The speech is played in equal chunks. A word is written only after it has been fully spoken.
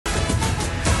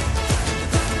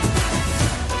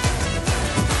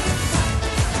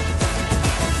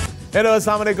Hello,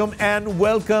 Assalamu alaikum and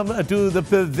welcome to the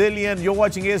Pavilion. You're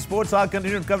watching A Sports, our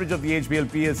continued coverage of the HBL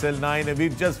PSL9, and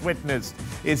we've just witnessed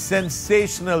a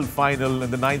sensational final in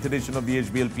the 9th edition of the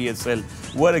HBL PSL.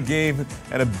 What a game,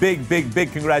 and a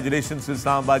big congratulations to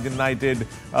Islamabad United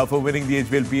for winning the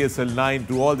HBL PSL9.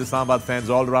 To all the Islamabad fans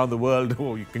all around the world,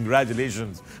 oh,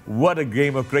 congratulations. What a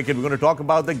game of cricket. We're going to talk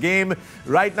about the game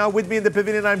right now. With me in the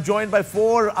Pavilion, I'm joined by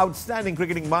four outstanding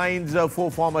cricketing minds, four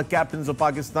former captains of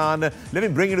Pakistan. Let me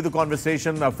bring you to the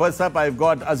conversation. First up, I've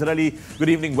got Azhar Ali. Good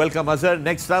evening. Welcome, Azhar.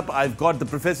 Next up, I've got the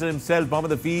professor himself,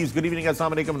 Mohammad Hafeez. Good evening.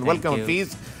 Assalamu alaikum and welcome,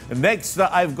 Hafeez. Next,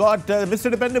 I've got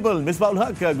Mr. Dependable,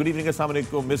 Misbah. Good evening. Assalamu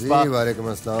alaikum,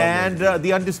 Misbah. And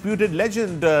the undisputed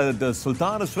legend, the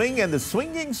Sultan of Swing and the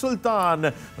Swinging Sultan.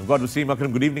 I've got Wasim,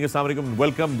 Akram. Good evening. Assalamu alaikum and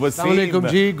welcome, Wasim. Assalamu alaikum,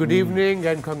 ji. Good evening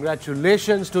and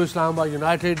congratulations to Islamabad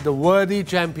United, the worthy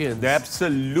champions.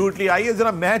 Absolutely. आइए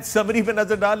जरा match summary पे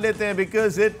नजर डाल लेते हैं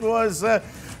because it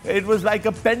was like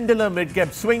a pendulum. It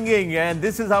kept swinging, and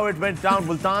this is how it went down.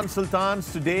 Multan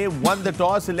Sultans today won the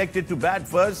toss, elected to bat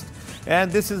first,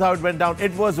 and this is how it went down.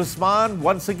 It was Usman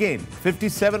once again.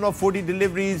 57 of 40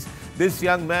 deliveries. This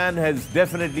young man has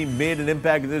definitely made an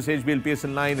impact in this HBL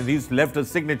PSL9, and he's left a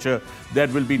signature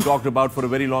that will be talked about for a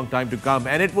very long time to come.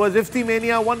 And it was Ifti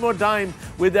Mania one more time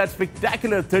with that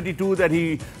spectacular 32 that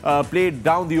he played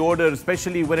down the order,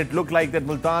 especially when it looked like that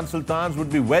Multan Sultans would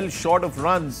be well short of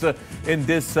runs in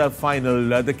this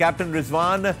final. The captain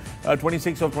Rizwan,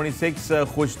 26 of 26,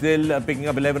 Khushdil picking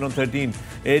up 11 on 13.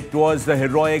 It was the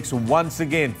heroics once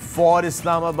again for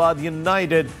Islamabad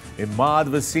United. Imad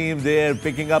Wasim there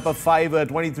picking up a 5,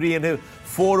 23 and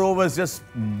 4 overs, just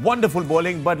wonderful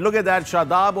bowling. But look at that,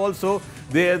 Shadab also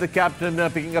there, the captain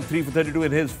picking up 3 for 32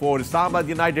 in his 4. Islamabad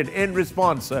United in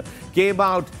response came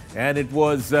out, and it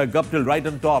was Guptill right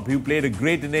on top. He played a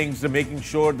great innings, making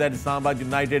sure that Islamabad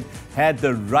United had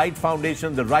the right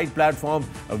foundation, the right platform,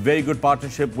 a very good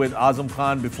partnership with Azam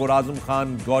Khan before Azam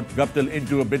Khan got Guptill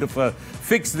into a bit of a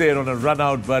fix there on a run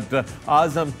out. But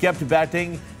Azam kept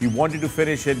batting. He wanted to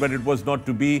finish it, but it was not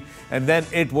to be. And then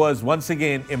it was once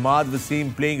again Imad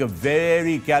Wasim playing a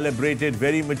very calibrated,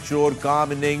 very mature,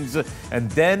 calm innings. And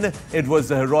then it was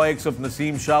the heroics of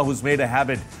Naseem Shah, who's made a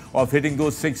habit of hitting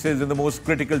those sixes in the most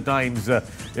critical times.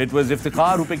 It was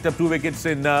Iftikhar who picked up 2 wickets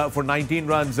for 19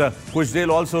 runs. Khushdil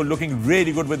also looking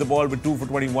really good with the ball with 2 for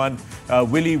 21.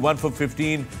 Willie 1 for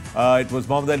 15. It was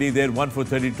Mohammad Ali there 1 for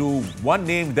 32. One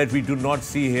name that we do not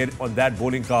see here on that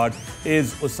bowling card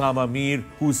is Osama Mir,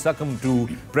 who succumbed to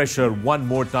pressure one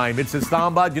more time. It's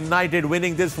Islamabad United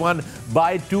winning this one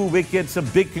by 2 wickets. A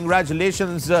big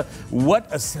congratulations. What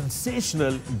a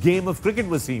sensational game of cricket,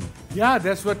 Wasim. Yeah,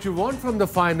 that's what you want from the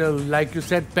final. Like you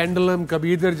said, pendulum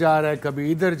कभी इधर जा रहा है,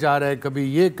 कभी इधर जा रहा है, कभी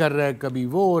ये कर रहा है, कभी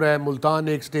वो हो रहा है. मुल्तान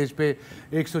एक स्टेज पे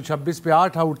 126 पे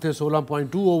 8 आउट थे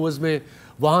 16.2 ओवर्स में,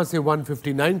 वहाँ से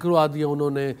 159 करवा दिया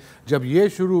उन्होंने. जब ये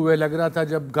शुरू हुए लग रहा था,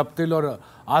 जब गप्तिल और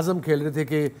आजम खेल रहे थे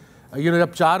कि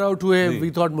जब 4 आउट हुए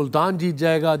वी थॉट मुल्तान जीत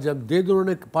जाएगा. जब दोनों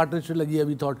ने पार्टनरशिप लगी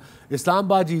वी थॉट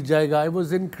इस्लामाबाद जीत जाएगा. It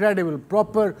was incredible,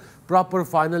 proper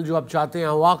final जो आप चाहते हैं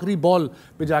वो आखिरी बॉल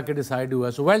पे जाके डिसाइड हुआ.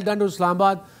 So well done to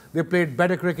Islamabad. They played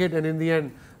better cricket, and in the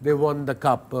end, they won the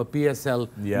cup,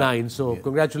 PSL9. So,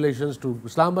 congratulations to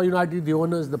Islamabad United, the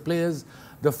owners, the players,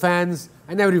 the fans,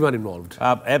 and everyone involved.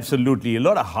 Absolutely. A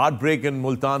lot of heartbreak in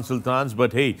Multan Sultans,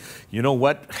 but hey, you know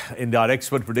what? In our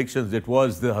expert predictions, it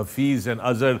was the Hafeez and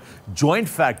Azhar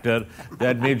joint factor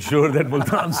that made sure that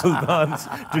Multan Sultans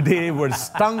today were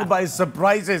stung by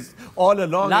surprises all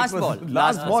along.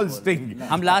 Last ball sting.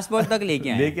 हम last ball तक लेके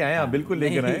आए. लेके आए, हाँ बिल्कुल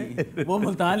लेके आए. वो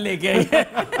मुल्तान लेके आए.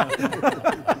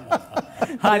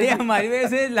 अरे हमारी वजह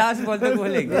से लास्ट बॉल तक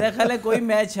बोलेंगे. मेरा ख्याल है कोई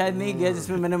मैच शायद नहीं गया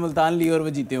जिसमें मैंने मुल्तान ली और वो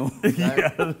जीते हूँ.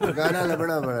 गाना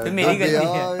लगना पड़ा. तो मेरी गलती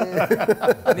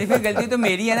है. नहीं, फिर गलती तो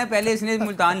मेरी है ना. पहले इसने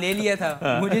मुल्तान ले लिया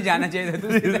था, मुझे जाना चाहिए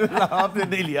था. आपने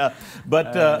नहीं लिया.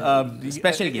 But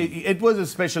special game. It was a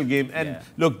special game, and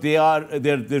look,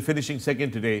 they're finishing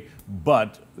second today,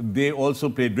 but they also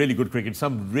played really good cricket.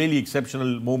 Some really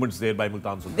exceptional moments there by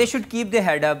Multan Sultans. They should keep their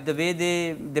head up. The way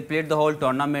they played the whole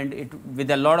tournament,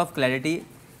 with a lot of clarity.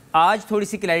 आज थोड़ी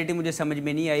सी clarity मुझे समझ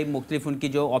में नहीं आई. मुख्तलिफ उनकी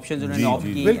जो options उन्होंने ऑफ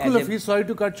की. बिल्कुल Hafeez, sorry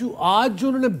to cut you. आज जो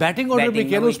उन्होंने बैटिंग ऑर्डर में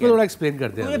किया ना, उसको थोड़ा एक्सप्लेन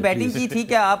करते हैं. ये बैटिंग की थी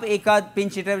क्या? आप एक आध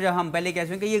पिंच हिटर, जब हम पहले कहते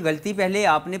हैं कि ये गलती पहले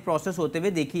आपने प्रोसेस होते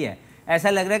हुए देखी है. ऐसा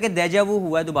लग रहा है कि देजा वो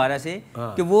हुआ दोबारा से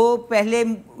कि वो पहले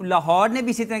लाहौर ने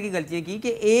भी इसी तरह की गलतियां की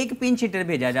कि एक पिंच हिटर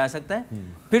भेजा जा सकता है,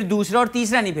 फिर दूसरा और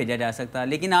तीसरा नहीं भेजा जा सकता.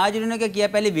 लेकिन आज उन्होंने क्या किया,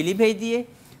 पहले विली भेज दिए,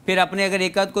 फिर अपने अगर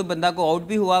एक आध कोई बंदा को आउट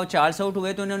भी हुआ, 4 आउट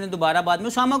हुए, तो उन्होंने दोबारा बाद में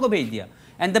उसामा को भेज दिया.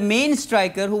 And the main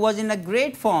striker who was in a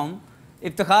great form,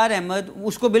 Iftikhar Ahmad,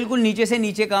 उसको बिल्कुल नीचे से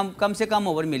नीचे कम से कम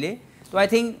ओवर मिले. तो आई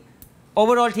थिंक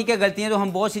ओवरऑल ठीक है, गलतियां तो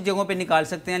हम बहुत सी जगहों पे निकाल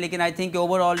सकते हैं, लेकिन I think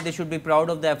overall they should be proud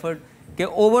of the effort कि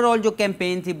ओवरऑल जो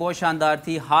कैंपेन थी बहुत शानदार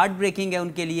थी। हार्ट ब्रेकिंग है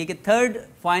उनके लिए कि थर्ड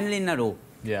फाइनल इन अ रो,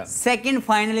 सेकंड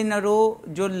फाइनल इन अ रो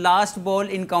जो लास्ट बॉल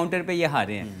इनकाउंटर पे ये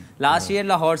हारे हैं। लास्ट ईयर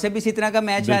लाहौर से भी इसी तरह का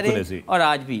मैच हारे और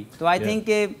आज भी। तो आई थिंक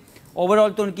के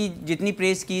ओवरऑल तो उनकी जितनी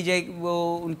प्रेस की जाए वो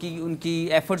उनकी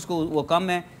एफर्ट्स को वो कम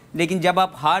है, लेकिन जब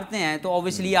आप हारते हैं तो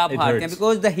ऑब्वियसली आप हारते हैं,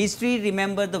 because the history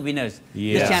remember the winners,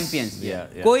 the champions.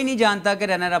 कोई नहीं जानता कि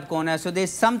रनर अप कौन है। सो देयर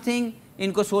समथिंग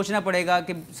इनको सोचना पड़ेगा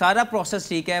कि सारा प्रोसेस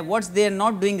ठीक है, what's they are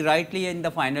not doing rightly in the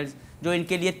finals, जो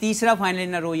इनके लिए तीसरा फाइनल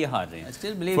इन अ रो ये हार रहे हैं। I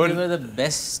still believe they were the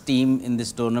best team in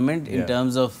this tournament in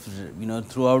terms of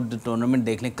throughout the tournament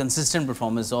देख लें consistent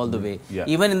performance all the way.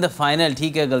 Even in the final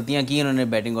ठीक है गलतियाँ की उन्होंने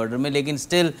बैटिंग ऑर्डर में, लेकिन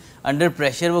still under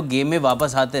pressure वो गेम में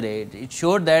वापस आते रहे. It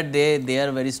showed that they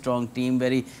are very strong team,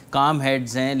 very calm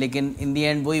heads हैं, लेकिन in the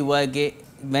end वही हुआ है कि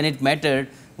when it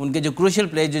mattered उनके जो क्रूशल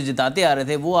प्लेयर जो जिताते आ रहे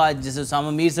थे वो आज जैसे उसामा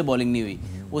मीर से बॉलिंग नहीं हुई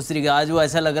उस तरीके, आज वो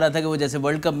ऐसा लग रहा था कि वो जैसे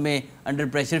वर्ल्ड कप में अंडर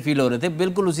प्रेशर फील हो रहे थे,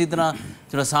 बिल्कुल उसी तरह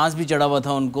थोड़ा सांस भी चढ़ा हुआ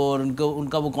था उनको, और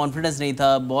उनका वो कॉन्फिडेंस नहीं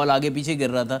था, बॉल आगे पीछे गिर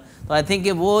रहा था। तो आई थिंक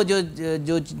कि वो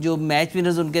जो मैच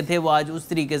विनर्स उनके थे वो आज उस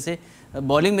तरीके से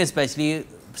बॉलिंग में स्पेशली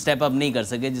स्टेप अप नहीं कर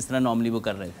सके जिस तरह नॉर्मली वो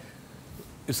कर रहे थे।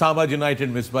 Islamabad United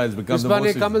Misbah has become Misbah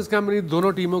ने कम से कम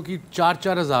दोनों टीमों की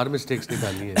 4-4 हज़ार मिस्टेक्स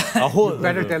निकाली है।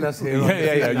 Better tell us here.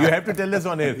 Yeah. You have to tell us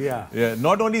on air. Yeah.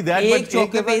 Not only that, एक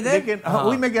चौके पे इधर, लेकिन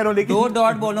वही मैं कह रहा हूँ, लेकिन 2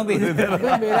 डॉट बॉलों पे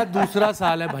इधर। मेरा दूसरा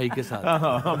साल है भाई के साथ।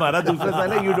 हमारा दूसरा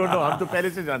साल है, you don't know, हम तो पहले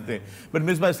से जानते हैं। But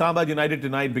Misbah Islamabad United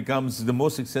tonight becomes the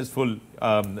most successful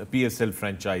PSL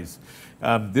franchise.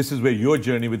 This is where your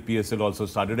journey with PSL also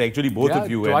started. Actually, both of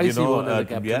you, and you know,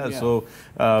 so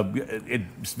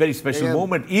it's very special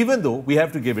moment. Even though we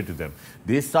have to give it to them,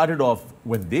 they started off.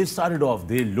 When they started off,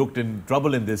 they looked in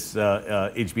trouble in this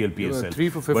HBL PSL. 3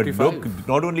 for 55. But look,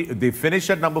 not only they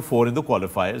finished at number 4 in the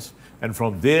qualifiers, and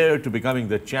from there to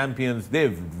becoming the champions,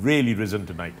 they've really risen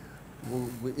tonight.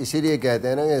 इसीलिए कहते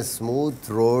हैं ना कि smooth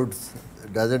roads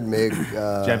doesn't make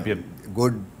champion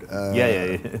good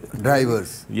drivers.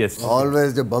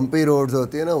 Always जो bumpy roads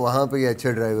होती है ना वहाँ पे ये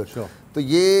अच्छे ड्राइवर। तो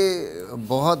ये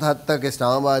बहुत हद तक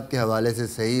इस्लामाबाद के हवाले से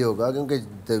सही होगा, क्योंकि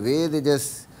the way they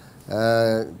just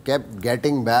kept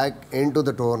getting back into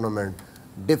the tournament,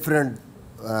 different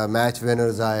match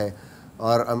winners आए,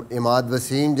 और इमाद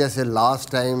वसीम जैसे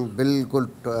लास्ट टाइम बिल्कुल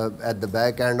at the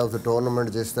back end of the tournament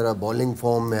जिस तरह बॉलिंग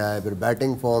फॉर्म में आए, फिर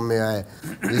बैटिंग फॉर्म में आए,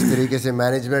 जिस तरीके से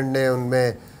मैनेजमेंट ने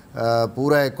उनमें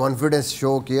पूरा एक कॉन्फिडेंस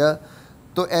शो किया।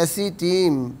 तो ऐसी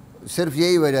टीम सिर्फ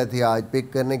यही वजह थी आज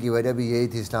पिक करने की वजह भी यही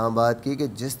थी इस्लामाबाद की, कि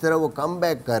जिस तरह वो कम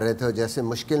बैक कर रहे थे और जैसे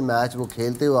मुश्किल मैच वो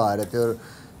खेलते हुए आ रहे थे और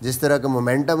जिस तरह का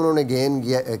मोमेंटम उन्होंने गेन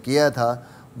किया था,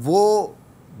 वो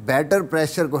बेटर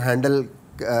प्रेशर को हैंडल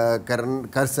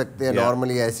कर सकते हैं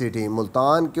नॉर्मली ऐसी टीम।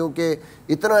 मुल्तान क्योंकि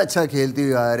इतना अच्छा खेलती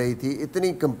हुई आ रही थी,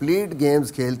 इतनी कंप्लीट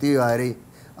गेम्स खेलती हुई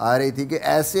आ रही थी कि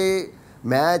ऐसे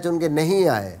मैच उनके नहीं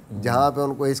आए जहाँ पे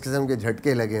उनको इस किस्म के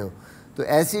झटके लगे हों। तो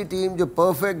ऐसी टीम जो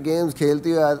परफेक्ट गेम्स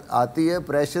खेलती हुई आती है,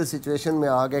 प्रेशर सिचुएशन में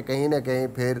आके कहीं ना कहीं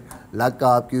फिर लक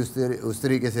आपकी उस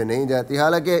तरीके से नहीं जाती।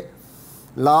 हालांकि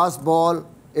last ball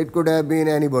it could have been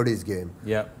anybody's game,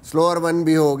 slower one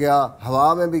भी हो गया,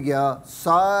 हवा में भी गया,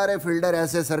 सारे फील्डर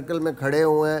ऐसे सर्कल में खड़े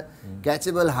हुए हैं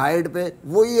कैचेबल हाइट पे,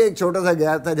 वही एक छोटा सा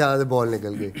गैप था जहाँ से बॉल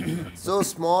निकल गई। So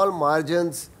small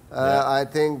margins, I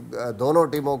think दोनों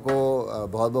टीमों को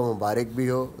बहुत बहुत मुबारक भी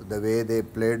हो the way they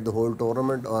played the whole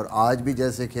tournament, और आज भी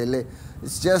जैसे खेले,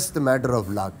 it's just the matter of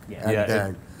luck at the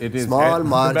end. Small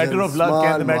margin,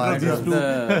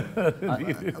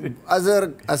 Azhar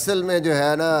असल में जो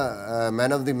है ना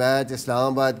man of the match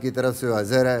Islamabad की तरफ से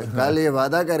अजहर है। कल ये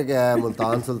वादा करके आया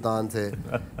मुल्तान सुल्तान से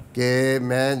कि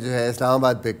मैं जो है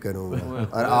इस्लामाबाद पिक करूँगा,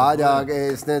 और आज आके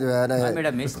इसने जो है ना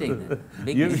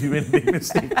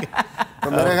तो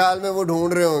मेरे ख्याल में वो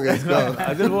ढूंढ रहे होंगे इसको।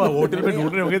 अगर वो होटल में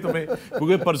ढूंढ रहे होंगे तुम्हें,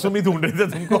 क्योंकि परसों भी ढूंढ रहे थे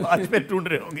तुमको, आज पे ढूंढ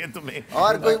रहे होंगे तुम्हें,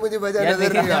 और कोई मुझे वजह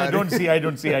नजर नहीं आ रही। I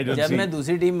don't see जब मैं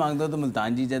दूसरी टीम मांगता हूँ तो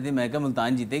मुल्तान जीत जाती है, मैं क्या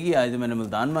मुल्तान जीतेगी आज, तो मैंने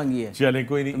मुल्तान मांगी है। चलें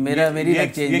कोई नहीं, मेरी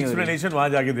एक्सप्लेनेशन वहाँ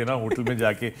जाके देना होटल में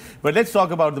जाके। But let's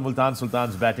talk about the Multan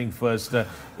Sultans batting first.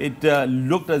 It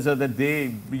looked as though that they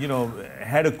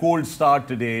had a cold start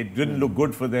today. It didn't look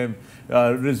good for them.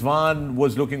 Rizwan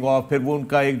was looking off, फिर वो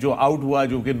उनका एक जो out हुआ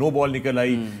जो कि no ball निकल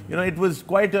आई, it was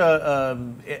quite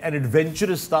an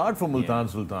adventurous start for Multan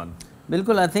Sultan.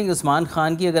 बिल्कुल, आई थिंक उस्मान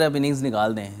खान की अगर आप इनिंग्स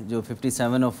निकाल दें जो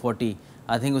 57 और 40,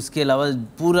 आई थिंक उसके अलावा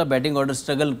पूरा बैटिंग ऑर्डर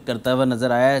स्ट्रगल करता हुआ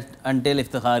नज़र आया until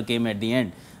Iftikhar came at the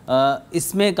and.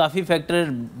 इसमें काफ़ी फैक्टर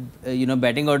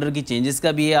बैटिंग ऑर्डर की चेंजेस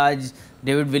का भी है। आज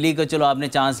डेविड विली को चलो आपने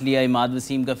चांस लिया, इमाद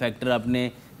वसीम का फैक्टर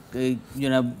आपने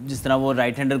जिस तरह वो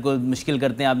राइट हैंडर को मुश्किल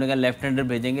करते हैं, आपने कहा लेफ्ट हैंडर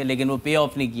भेजेंगे, लेकिन वो पे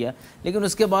ऑफ नहीं किया। लेकिन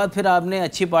उसके बाद फिर आपने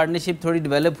अच्छी पार्टनरशिप थोड़ी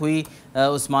डेवलप हुई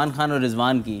उस्मान खान और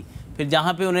रिजवान की। फिर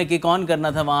जहाँ पे उन्हें किक ऑन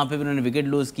करना था वहाँ पे भी उन्होंने विकेट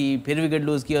लूज़ की, फिर विकेट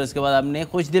लूज़ की, और उसके बाद आपने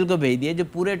खुशदिल को भेज दिया जो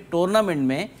पूरे टूर्नामेंट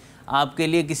में आपके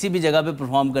लिए किसी भी जगह पे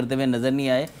परफॉर्म करते हुए नज़र नहीं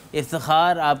आए।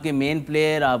 इफ्तिखार आपके मेन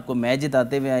प्लेयर आपको मैच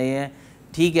जिताते हुए आए हैं।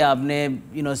 ठीक है,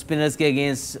 आपने स्पिनर्स के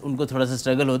अगेंस्ट उनको थोड़ा सा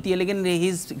स्ट्रगल होती है, लेकिन ही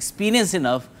इज़ एक्सपीरियंस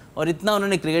इनफ और इतना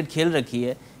उन्होंने क्रिकेट खेल रखी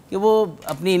है कि वो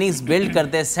अपनी इनिंग्स बिल्ड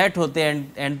करते हैं, सेट होते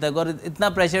हैं एंड तक, और इतना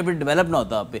प्रेशर फिर डेवलप ना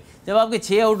होता आप पे। जब आपके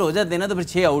 6 आउट हो जाते हैं ना तो फिर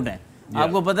 6 आउट हैं।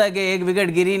 आपको पता है कि एक विकेट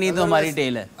गिरी नहीं तो हमारी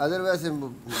टेल है।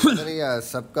 अदरवाइज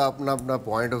सबका अपना अपना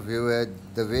पॉइंट ऑफ व्यू है।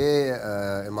 The way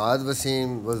Imad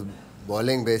Wasim was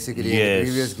bowling basically in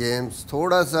previous games,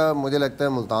 थोड़ा सा मुझे लगता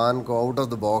है मुल्तान को आउट ऑफ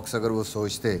द बॉक्स अगर वो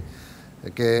सोचते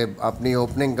कि अपनी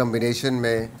ओपनिंग कम्बिनेशन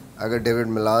में अगर डेविड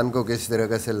मिलान को किस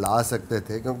तरह से ला सकते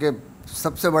थे, क्योंकि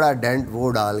सबसे बड़ा डेंट वो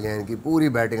डाल गए इनकी पूरी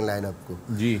बैटिंग लाइनअप को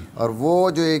जी। और वो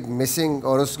जो एक मिसिंग,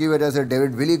 और उसकी वजह से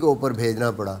डेविड विली को ऊपर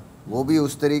भेजना पड़ा, वो भी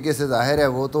उस तरीके से जाहिर है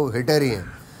वो तो हिटर ही हैं।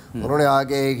 उन्होंने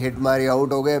आके एक हिट मारी,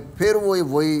 आउट हो गए, फिर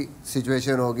वही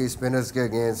सिचुएशन होगी स्पिनर्स के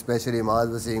अगेंस्ट, स्पेशली इमाद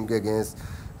वसीम के अगेंस्ट।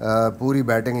 पूरी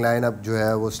बैटिंग लाइनअप जो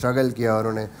है वो स्ट्रगल किया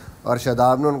उन्होंने, और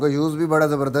शादाब ने उनको यूज़ भी बड़ा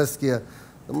ज़बरदस्त किया।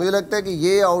 तो मुझे लगता है कि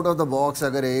ये आउट ऑफ द बॉक्स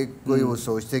अगर एक कोई वो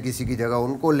सोचते किसी की जगह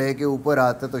उनको लेके ऊपर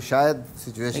आते तो शायद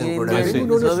सिचुएशन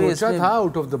उन्होंने सोचा था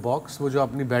आउट ऑफ द बॉक्स, वो जो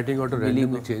अपनी बैटिंग ऑर्डर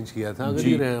रैंडमली चेंज किया था। अगर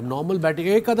ये नॉर्मल बैटिंग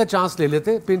एक आधा चांस ले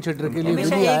लेते पिंच हिटर के लिए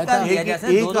भी आया था,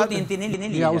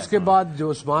 या उसके बाद जो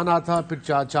उस्मान आता था, फिर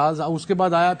चार्ल्स, उसके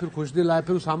बाद आया, फिर खुशदिल आया,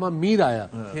 फिर उसामा मीर आया।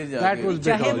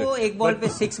 चाहे वो एक बॉल पे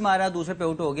 6 मारा, दूसरे पे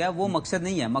आउट हो गया, वो मकसद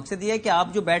नहीं है। मकसद ये है कि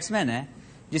आप जो बैट्समैन है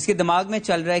जिसके दिमाग में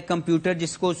चल रहा है कंप्यूटर,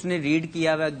 जिसको उसने रीड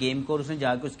किया हुआ गेम को और उसने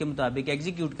जाकर उसके मुताबिक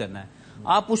एग्जीक्यूट करना है,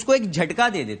 आप उसको एक झटका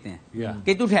दे देते हैं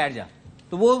कि तू ठहर जा,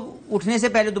 तो वो उठने से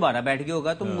पहले दोबारा बैठ गया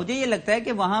होगा। तो मुझे ये लगता है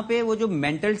कि वहां पे वो जो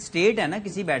मेंटल स्टेट है ना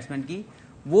किसी बैट्समैन की,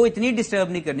 वो इतनी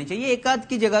डिस्टर्ब नहीं करनी चाहिए। एक आध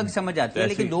की जगह समझ आती है,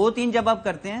 लेकिन 2-3 जब आप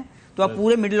करते हैं तो आप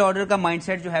पूरे मिडिल ऑर्डर का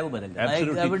माइंडसेट जो है वो बदल जाता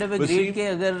है। आई वुड हैव एग्रीड कि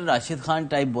अगर राशिद खान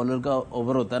टाइप बॉलर का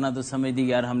ओवर होता ना तो समझ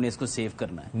दी यार हमने इसको सेव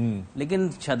करना है। लेकिन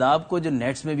शादाब को जो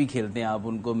नेट्स में भी खेलते हैं, आप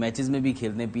उनको मैचेस में भी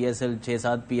खेलते हैं, PSL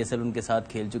 6-7 PSL उनके साथ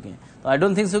खेल चुके हैं, तो आई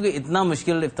डोंट थिंक सो कि इतना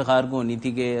मुश्किल इफ्तिखार को होनी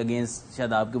थी कि अगेंस्ट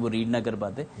शादाब के वो रीड ना कर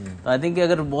पाते। तो आई थिंक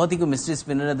अगर बहुत ही कोई मिस्ट्री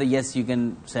स्पिनर है तो yes you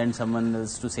can send someone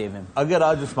else to save him. अगर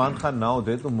आज उस्मान खान ना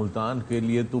होते तो मुल्तान के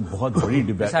लिए तो बहुत बड़ी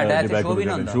शो भी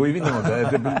नहीं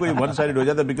होता, बिल्कुल वन साइडेड हो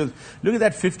जाता। Because look at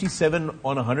that 57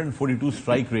 on 142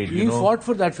 strike rate. He fought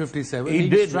for that 57.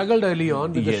 He struggled early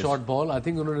on with the short ball. I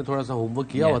think उन्होंने थोड़ा सा होमवर्क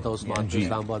किया हुआ था उस्मान को,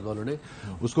 इस्लामाबाद वालों ने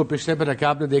उसको पिछले पे रखा।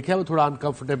 आपने देखा वो थोड़ा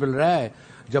अनकंफर्टेबल रहा है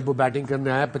जब वो बैटिंग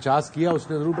करने आया। 50 किया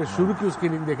उसने जरूर, शुरू की उसकी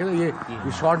इनिंग देखे ना,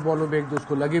 ये शॉर्ट बॉलों में एक दो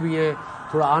उसको लगे भी हैं,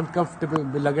 थोड़ा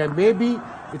अनकंफर्टेबल लगा है। May be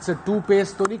it's a 2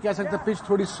 pace तो नहीं कह सकता, पिच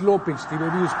थोड़ी स्लो पिच थी, मे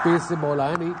बी उस पेस से बॉल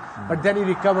आया नहीं, but then he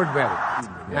recovered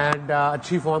well and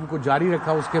अच्छी फॉर्म को जारी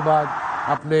रखा। उसके बाद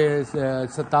अपने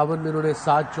 57 में उन्होंने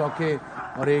 7 चौके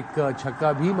और एक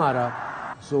छक्का भी मारा।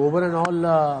 सो ओवर एंड ऑल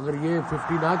अगर ये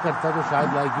 50 ना करता तो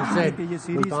शायद लाइक यू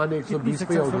सेड मुल्तान 120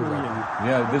 पे आउट हो जाती।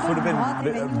 Yeah, this would have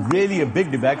been really a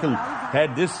big debacle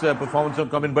had this performance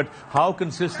come in. But how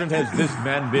consistent has this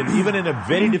man been? Even in a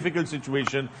very difficult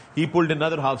situation, he pulled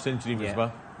another half century. Misbah.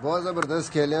 बहुत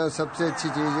ज़बरदस्त खेले और सबसे अच्छी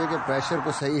चीज़ है कि pressure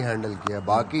को सही हैंडल किया।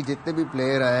 बाकी जितने भी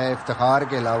प्लेयर आए इफ्तिखार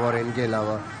के अलावा और इनके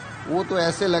अलावा, वो तो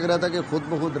ऐसे लग रहा था कि खुद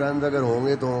ब खुद रन अगर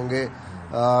होंगे तो होंगे,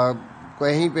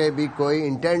 कहीं पे भी कोई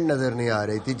इंटेंट नज़र नहीं आ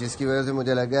रही थी, जिसकी वजह से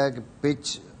मुझे लगा कि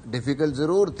पिच डिफ़िकल्ट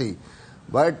ज़रूर थी,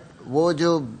 बट वो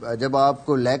जो जब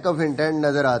आपको लैक ऑफ इंटेंट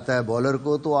नज़र आता है बॉलर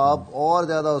को तो आप और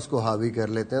ज़्यादा उसको हावी कर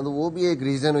लेते हैं। तो वो भी एक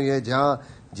रीज़न हुई है जहाँ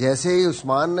जैसे ही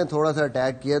उस्मान ने थोड़ा सा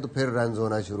अटैक किया तो फिर रन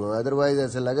होना शुरू हुआ। अदरवाइज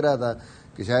ऐसे लग रहा था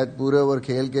कि शायद पूरे ओवर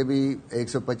खेल के भी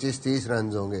 125-30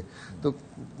 रन होंगे। तो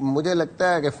मुझे लगता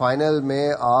है कि फाइनल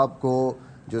में आपको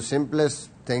जो सिंपलेस्ट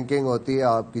थिंकिंग होती है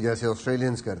आपकी, जैसे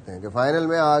ऑस्ट्रेलियंस करते हैं कि फाइनल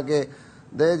में आके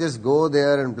they just go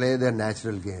there and play there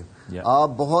natural game. आप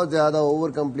बहुत ज़्यादा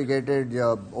ओवर कॉम्प्लिकेटेड या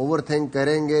ओवर थिंक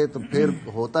करेंगे तो फिर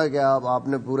होता क्या,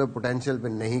 आपने पूरे पोटेंशियल पे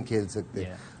नहीं खेल सकते।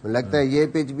 लगता है ये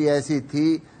पिच भी ऐसी थी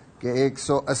कि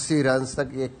 180 रन तक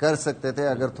ये कर सकते थे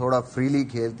अगर थोड़ा फ्रीली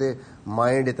खेलते,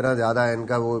 माइंड इतना ज़्यादा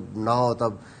इनका वो ना हो,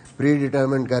 तब प्री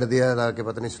डिटरमिन कर दिया था कि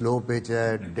पता नहीं स्लो पिच है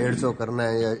 150 करना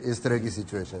है या इस तरह की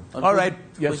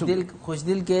सिचुएशन।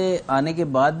 खुशदिल के आने के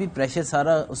बाद भी प्रेशर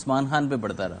सारा उस्मान खान पे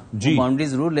पड़ता रहा। बाउंड्री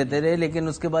जरूर लेते रहे, लेकिन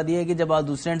उसके बाद ये है कि जब आप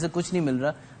दूसरे एंड से कुछ नहीं मिल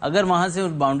रहा, अगर वहां से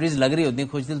बाउंड्रीज लग रही होती,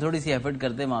 खुशदिल थोड़ी सी एफर्ट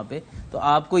करते वहां पे, तो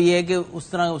आपको ये है कि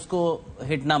उस तरह उसको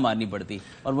हिट ना मारनी पड़ती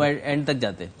और वो एंड तक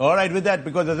जाते। ऑलराइट विद दैट,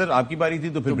 बिकॉज़ अगर आपकी बारी थी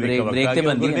तो फिर ब्रेक पे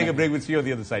बनती है। Break with C on the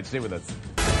other side, stay with us.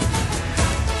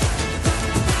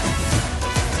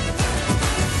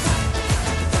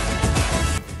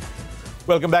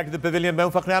 Welcome back to the Pavilion. मैं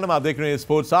हूं Akram, आप देख रहे हैं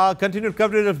Sports. Our continued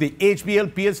coverage of the HBL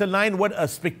PSL9. What a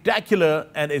spectacular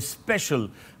and a special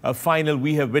final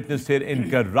we have witnessed here in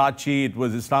Karachi. It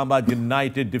was Islamabad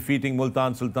United defeating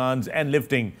Multan Sultans and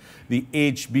lifting the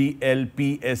HBL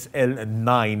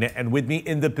PSL9. And with me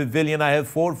in the Pavilion, I have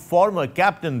four former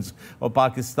captains of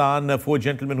Pakistan, four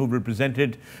gentlemen who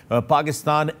represented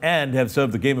Pakistan and have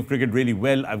served the game of cricket really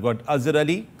well. I've got Azhar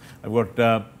Ali, I've got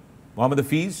Mohammad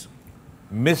Hafeez,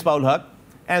 Misbah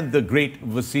and the great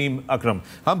Wasim Akram.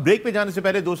 हम break पे जाने से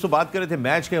पहले दोस्तों बात कर रहे थे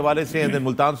मैच के हवाले से एंड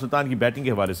मुल्तान सुल्तान की बैटिंग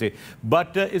के हवाले से,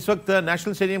 बट इस वक्त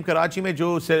नेशनल स्टेडियम कराची में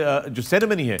जो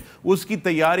सेरेमनी है उसकी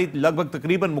तैयारी लगभग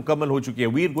तकरीबन मुकम्मल हो चुकी है.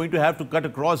 We are going to have to cut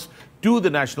across to the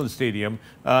national stadium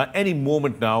any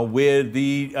moment now, where the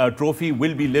trophy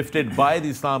will be lifted by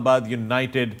the Islamabad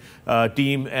United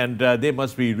team, and they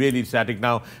must be really ecstatic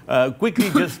now.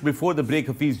 Quickly, just before the break,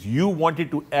 Hafeez, you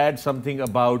wanted to add something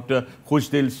about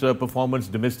Khushdil's performance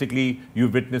domestically.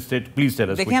 You've witnessed it. Please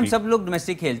tell us. देखिए, हम सब लोग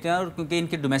domestic खेलते हैं और क्योंकि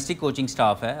इनके domestic coaching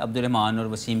staff है, अब्दुल रहमान और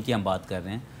वसीम की हम बात कर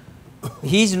रहे हैं.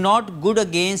 He is not good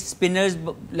against spinners,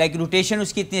 like rotation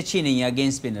उसकी इतनी अच्छी नहीं है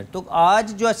अगेंस्ट स्पिनर. तो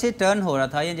आज जो ऐसे टर्न हो रहा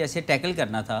था या जैसे टैकल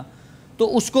करना था, तो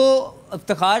उसको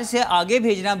इफ्तिखार से आगे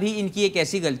भेजना भी इनकी एक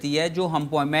ऐसी गलती है जो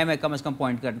मैं कम अज़ कम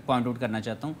पॉइंट आउट करना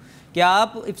चाहता हूँ कि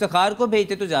आप इफ्तिखार को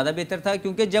भेजते तो ज़्यादा बेहतर था.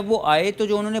 क्योंकि जब वो आए तो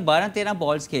जो उन्होंने 12-13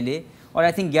 बॉल्स खेले और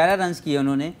आई थिंक 11 रन्स किए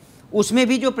उन्होंने, उसमें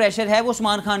भी जो प्रेशर है वो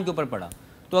उस्मान खान के ऊपर पड़ा.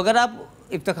 तो अगर आप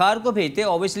इफ्तिखार को भेजते,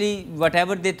 obviously what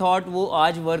ever they thought, वो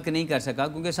आज वर्क नहीं कर सका.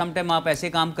 क्योंकि सम टाइम आप ऐसे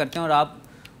काम करते हैं और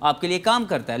आपके लिए काम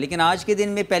करता है, लेकिन आज के दिन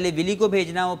में पहले विली को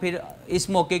भेजना और फिर इस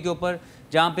मौके के ऊपर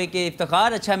जहाँ पे कि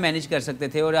इफ्तिखार अच्छा मैनेज कर सकते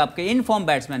थे और आपके इन फॉर्म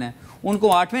बैट्समैन हैं उनको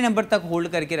 8वें नंबर तक होल्ड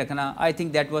करके रखना, I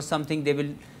think that was something they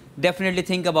will definitely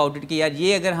think about it कि यार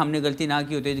ये अगर हमने गलती ना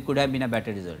की होती, it could have been a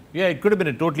better result. Yeah, it could have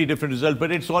been a totally different result,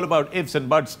 but it's all about ifs and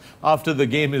buts after the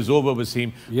game is over,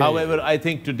 Wasim. However, I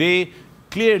think today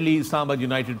clearly Islamabad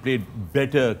United played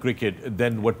better cricket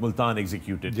than what Multan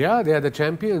executed. Yeah, they are the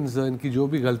champions. इनकी जो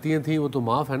भी गलतियां थी वो तो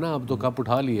माफ है ना, अब तो कप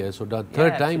उठा लिया है. So the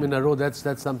third time in a row,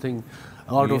 that's something.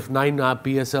 Out of 9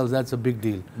 PSLs, that's a big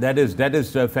deal. That is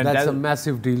fantastic. That's a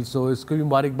massive deal. So इसको भी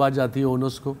मुबारकबाद जाती है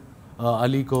ओनर्स को,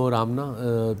 Ali ko or Amna,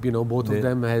 both of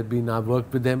them have been, I've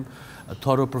worked with them,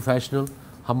 thorough professional,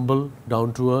 humble,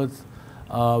 down to earth,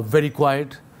 very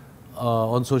quiet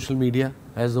on social media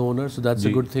as the owner, so that's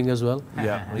a good thing as well.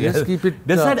 Yeah. Just keep it.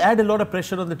 Does that add a lot of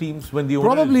pressure on the teams when the owner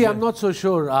Probably, I'm not so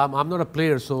sure. I'm not a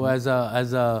player, so as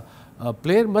a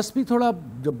player must be thoda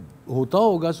jab hota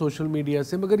hoga social media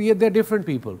se, magar ye they're different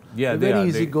people. Yeah, they're very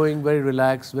easy going, very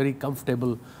relaxed, very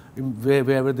comfortable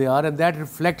wherever they are, and that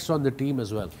reflects on the team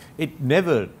as well. It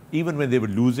never, even when they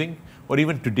were losing, or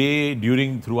even today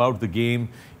throughout the game,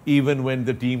 even when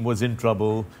the team was in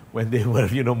trouble, when there were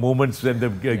moments when the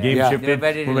game shifted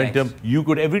momentum, you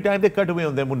could, every time they cut away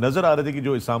on them, वो नजर आ रहे थे कि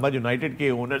जो Islamabad United के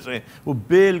owners हैं वो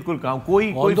बिल्कुल काम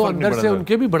कोई फर्क नहीं अंदर से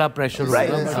उनके भी बड़ा प्रेशर होता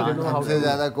है. हमसे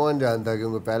ज्यादा कौन जानता,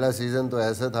 क्योंकि पहला सीजन तो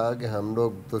ऐसा था कि हम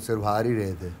लोग तो सिर्फ हार ही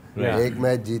रहे थे. एक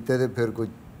मैच जीतते थे, फिर कुछ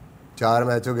 4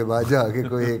 मैचों के बाद जाके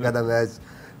कोई एक आधा मैच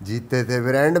जीतते थे,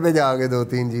 फिर एंड पे जाके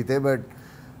 2-3 जीते, बट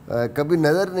कभी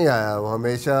नज़र नहीं आया. वो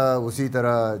हमेशा उसी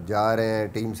तरह जा रहे हैं,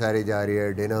 टीम सारी जा रही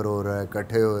है, डिनर हो रहा है,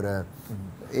 इकट्ठे हो रहे हैं.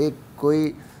 एक कोई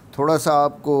थोड़ा सा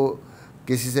आपको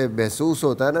किसी से महसूस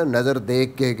होता है ना नज़र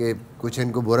देख के कि कुछ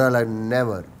इनको बुरा लग,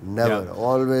 never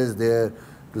always there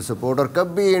to support. और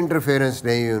कभी इंटरफेरेंस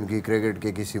नहीं हुई उनकी क्रिकेट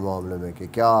के किसी मामले में कि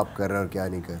क्या आप कर रहे हैं और क्या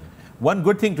नहीं कर रहे. One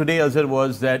good thing today, Azhar,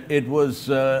 was that it was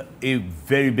a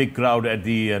very big crowd at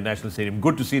the National Stadium.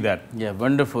 Good to see that. Yeah,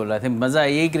 wonderful. I think मज़ा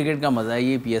यही क्रिकेट का मज़ा है,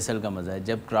 ये PSL का मज़ा है.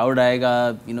 जब crowd आएगा,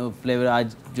 प्लेयर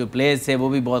आज जो players थे वो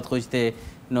भी बहुत खुश थे.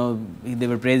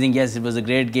 They were praising, yes, it was a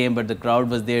great game, but the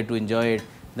crowd was there to enjoy it.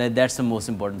 That's the most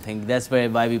important thing. That's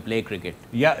why we play cricket.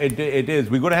 Yeah, it is.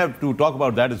 We're going to have to talk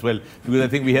about that as well, because I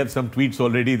think we have some tweets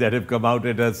already that have come out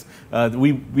at us.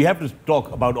 We have to talk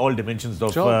about all dimensions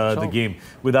of the game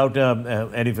without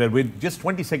any fair. We're just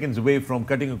 20 seconds away from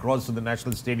cutting across to the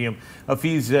National Stadium.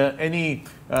 Hafeez, any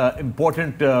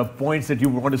important points that you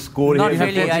want to score Not here?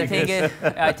 really.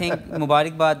 I think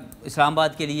मुबारकबाद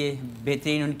इस्लामाबाद के लिए,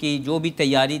 बेहतरीन उनकी जो भी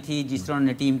तैयारी थी, जिस तरह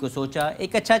उन्होंने टीम को सोचा,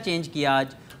 एक अच्छा चेंज किया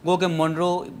आज. गो के मोनरो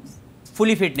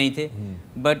फुली फिट नहीं थे,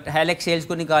 बट हेलेक्स सेल्स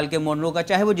को निकाल के मोनरो का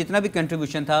चाहे वो जितना भी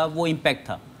कंट्रीब्यूशन था वो इम्पैक्ट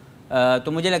था.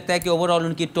 तो मुझे लगता है कि ओवरऑल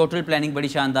उनकी टोटल प्लानिंग बड़ी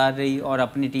शानदार रही और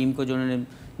अपनी टीम को जो उन्होंने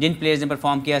जिन प्लेयर्स ने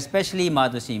परफॉर्म किया, स्पेशली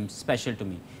माद Wasim, special to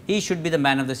me, he should be the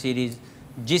man of the series.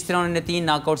 जिस तरह उन्होंने 3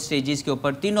 नॉकआउट स्टेजेस के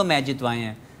ऊपर तीनों मैच जितवाए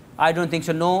हैं, I don't think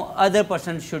so no other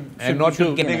person should. And not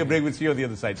to take a break, we'll see you on the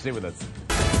other side. Stay with us.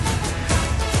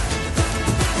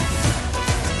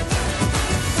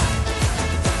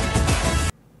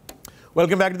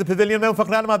 Welcome back to the Pavilion. मैं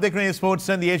Akram, आप देख रहे हैं Sports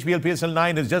and the HBL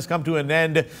PSL9 has just come to an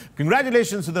end.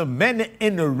 Congratulations to the men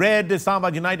in red,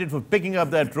 Islamabad United, for picking up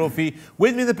that trophy.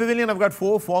 With me in the Pavilion, I've got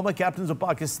 4 former captains of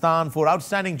Pakistan, 4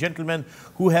 outstanding gentlemen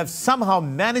who have somehow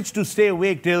managed to stay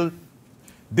awake till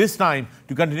this time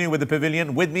to continue with the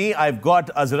Pavilion. With me, I've got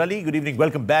Azhar Ali. Good evening.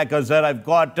 Welcome back, Azhar. I've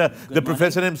got the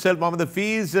professor himself, Mohammad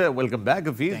Hafeez. Welcome back,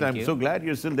 Hafeez. I'm so glad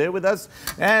you're still there with us.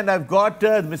 And I've got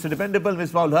Mr. Dependable,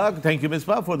 Misbah. Thank you,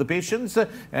 Misbah, for the patience.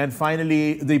 And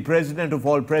finally, the president of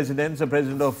all presidents, the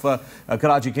president of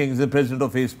Karachi Kings, the president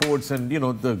of A Sports, and, you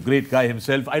know, the great guy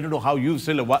himself. I don't know how you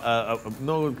still...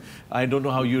 I don't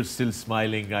know how you're still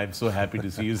smiling. I'm so happy to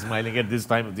see you smiling at this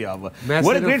time of the hour.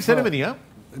 What a great ceremony, huh?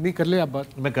 नहीं कर ले आप बात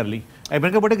मैं कर ली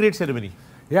what a great ceremony.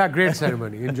 Yeah, great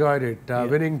ceremony. Enjoyed it.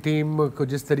 Winning team को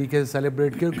जिस तरीके से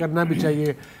celebrate करना भी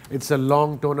चाहिए. It's a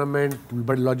long tournament,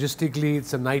 but logistically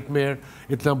it's a nightmare.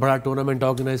 इतना बड़ा tournament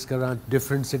organize करना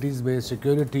different cities में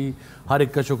security हर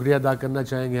एक का शुक्रिया अदा करना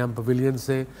चाहेंगे हम Pavilion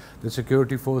से. The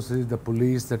security forces, the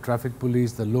police, the traffic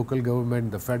police, the local government,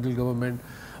 the federal government.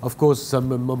 Of course,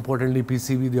 some importantly,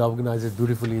 PCB, they organize it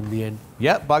beautifully in the end.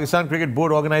 Yeah, Pakistan Cricket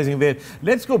Board organizing there.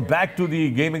 Let's go back to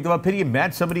the game. एक दफा फिर ये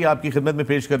match summary आपकी खिदमत में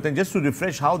पेश करते हैं, just to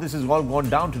refresh how this has all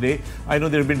gone down today. I know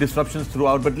there have been disruptions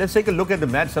throughout, but let's take a look at the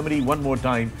match summary one more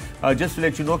time, just to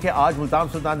let you know कि आज मुल्तान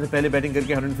सुल्तान से पहले batting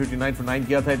करके 159 for 9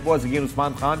 किया था. It was again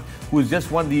Usman Khan, who has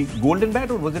just won the golden bat,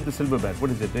 or was it the silver bat?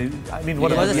 What is it? I mean,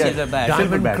 what was the silver bat?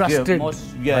 Silver bat. Crusted.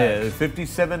 Yeah,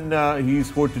 57 he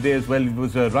scored today as well. It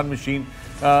was a run machine.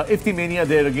 Ifti Mania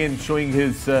there again showing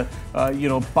his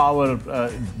power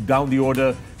down the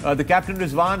order. The captain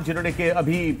Rizwan, जिन्होंने के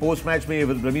अभी post match में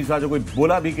रमीज राजा को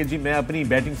बोला भी कि जी मैं अपनी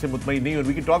बैटिंग से मुतमईन नहीं हूँ.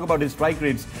 We can talk about his strike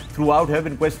rates throughout have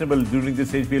been questionable during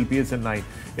this HBL PSL9.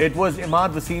 It was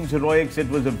Imad Wasim's heroics. It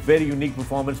was a very unique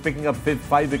performance, picking up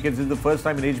 5 wickets. This is the first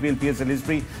time in HBL PSL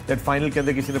history that final के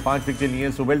अंदर किसी ने 5 wickets लिए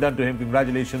हैं. So well done to him.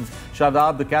 Congratulations.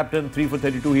 Shadab, the captain, 3 for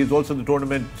 32. He is also the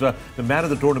tournament, the man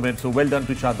of the tournament. So well done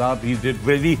to Shadab. He did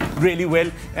really, really well.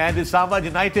 And Islamabad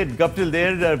United, Guptill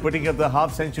there, putting up the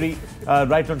half century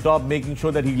right on top, making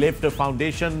sure that he left a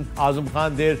foundation. Azam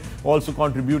Khan there also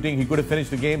contributing. He could have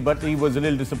finished the game, but he was a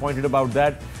little disappointed about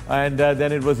that. And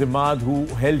then it was Imad who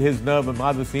held his nerve.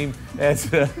 Imad Wasim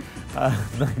as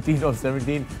 19 of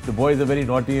 17. The boys are very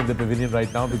naughty in the Pavilion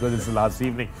right now because it's the last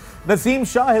evening. Naseem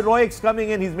Shah, heroics coming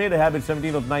in. He's made a habit,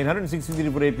 17 of 9,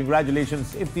 163 for 8.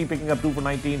 Congratulations. Ifti picking up 2 for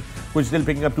 19. Kujdil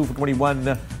picking up 2 for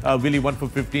 21. Willie 1 for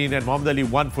 15. And Mohammad Ali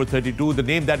 1 for 32. The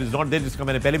name that is not there just come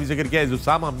in. Pehle bhi zikr kiya is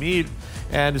Usama Mir.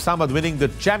 And Usama winning the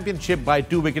championship by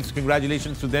 2 wickets.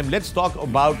 Congratulations to them. Let's talk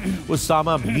about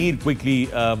Usama Mir quickly,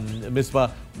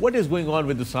 Misbah. What is going on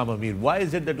with Usama Mir? Why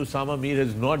is it that Usama Mir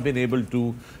has not been able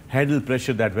to handle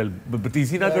pressure that well?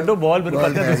 Batisi na kar do ball mein pata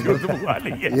nahi usko bukwa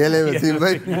liye. Ye le Wasim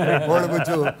bhai, phone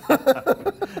pucho.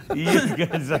 You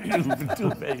guys are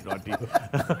too very naughty.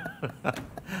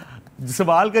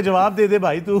 सवाल का जवाब दे दे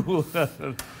भाई तू.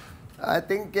 I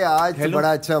think कि आज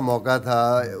बड़ा अच्छा मौका था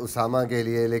उसामा के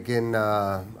लिए, लेकिन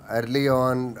अर्ली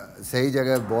ऑन सही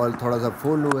जगह बॉल थोड़ा सा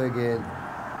फुल हुए गेंद,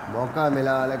 मौका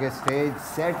मिला, हालांकि स्टेज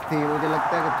सेट थी. मुझे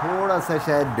लगता है कि थोड़ा सा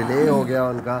शायद डिले हो गया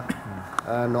उनका.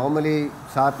 नॉर्मली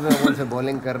 7वें ओवर से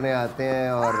बॉलिंग करने आते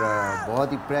हैं और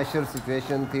बहुत ही प्रेशर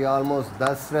सिचुएशन थी. ऑलमोस्ट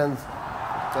 10 रन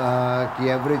की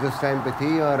एवरेज उस टाइम पे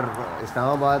थी और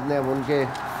इस्लामाबाद ने अब उनके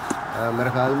मेरे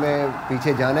ख्याल में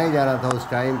पीछे जाना ही जाना था उस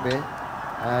टाइम पे.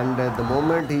 And the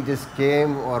moment he just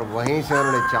came और वहीं से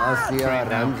उन्होंने चांस लिया,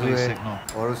 रन हुए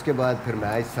और उसके बाद फिर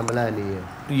मैच संभला नहीं है.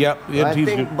 आई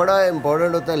थिंक बड़ा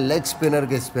इंपॉर्टेंट होता है लेग स्पिनर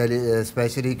के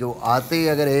स्पेशली कि वो आते ही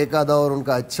अगर एक आधा और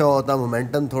उनका अच्छा होता,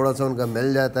 मोमेंटम थोड़ा सा उनका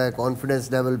मिल जाता है,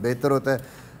 कॉन्फिडेंस लेवल बेहतर होता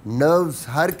है. नर्व्स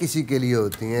हर किसी के लिए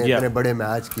होती हैं इतने बड़े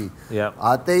मैच की.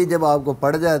 आते ही जब आपको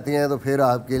पड़ जाती हैं तो फिर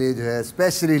आपके लिए जो है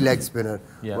स्पेशली लेग स्पिनर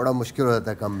बड़ा मुश्किल हो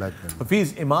जाता है कम बैक करना.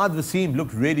 Hafeez, Imad Wasim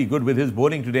looked really good with his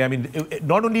bowling today. I mean,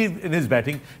 not only in his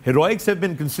batting, heroics have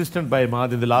been consistent by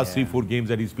Imad in the last 3-4 games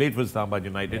that he's played for Islamabad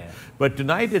United. But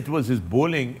tonight it was his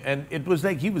bowling, and it was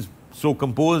like he was so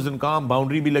composed and calm.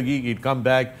 Boundary bhi lagi, he'd come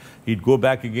back, he'd go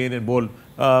back again and bowl.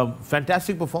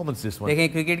 Fantastic performance this one.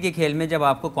 देखें, cricket के खेल में जब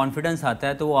आपको confidence आता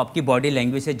है तो वो आपकी बॉडी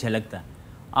लैंग्वेज से झलकता है.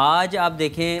 आज आप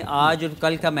देखें, आज और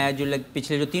कल का मैच जो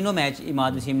पिछले जो तीनों मैच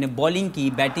इमाद वसीम ने बॉलिंग की,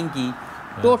 बैटिंग की,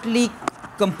 टोटली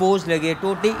कंपोज लगे,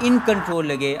 टोटली इन कंट्रोल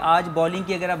लगे. आज बॉलिंग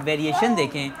की अगर आप वेरिएशन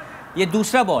देखें, ये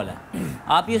दूसरा बॉल है.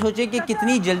 आप ये सोचें कि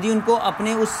कितनी जल्दी उनको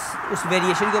अपने उस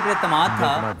वेरिएशन के ऊपर एतमाद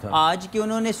था. आज के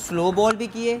उन्होंने स्लो बॉल भी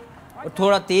किए और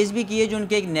थोड़ा तेज़ भी किए, जो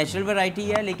उनके एक नेचुरल वैरायटी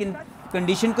है, लेकिन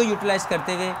कंडीशन को यूटिलाइज़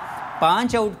करते हुए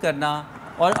 5 आउट करना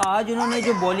और आज उन्होंने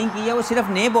जो बॉलिंग की है वो सिर्फ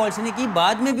नए बॉल से नहीं की,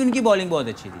 बाद में भी उनकी बॉलिंग बहुत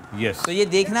अच्छी थी। yes. तो ये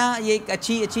देखना ये एक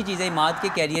अच्छी चीज़ है इमाद के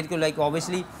कैरियर को। लाइक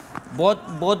ऑब्वियसली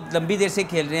बहुत लंबी देर से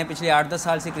खेल रहे हैं, पिछले 8-10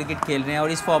 साल से क्रिकेट खेल रहे हैं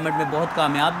और इस फॉर्मेट में बहुत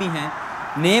कामयाब भी हैं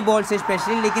नए बॉल से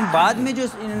स्पेशली। लेकिन बाद में जो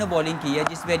इन्होंने बॉलिंग की है,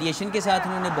 जिस वेरिएशन के साथ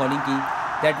इन्होंने बॉलिंग की,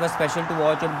 that was special to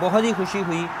watch. और बहुत ही खुशी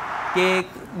हुई कि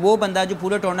वो बंदा जो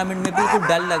पूरे टूर्नामेंट में बिल्कुल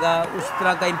डल लगा, उस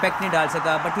तरह का इम्पैक्ट नहीं डाल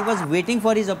सका, but he was waiting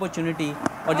for his opportunity.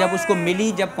 और जब उसको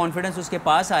मिली, जब कॉन्फिडेंस उसके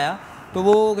पास आया, तो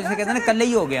वो जैसे कहते हैं ना कल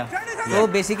ही हो गया। तो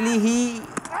basically he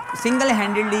single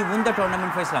handedly one the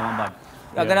tournament for Islamabad.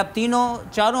 अगर आप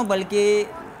चारों बल के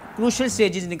क्रूशल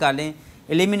स्टेजेस निकालें,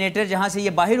 एलिमिनेटर जहाँ से ये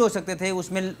बाहर हो सकते थे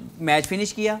उसमें मैच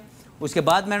फिनिश किया, उसके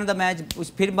बाद मैन ऑफ द मैच,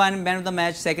 फिर man of the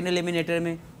match second eliminator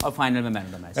में, और फाइनल में man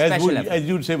of the match. As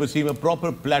you'd say, Wasim, a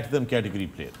proper platinum category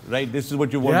player, right? This is what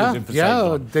you want to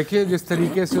emphasize. देखिए जिस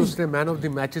तरीके से उसने man of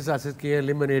the matches हासिल किए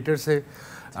एलिमिनेटर से,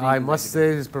 I must say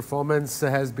his performance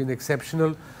has been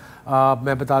exceptional.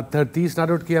 मैं बता 30 नॉट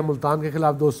आउट किया मुल्तान के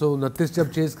खिलाफ, 229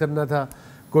 जब चेज करना था,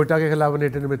 कोयटा के खिलाफ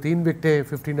 180 में 3 विकेटें,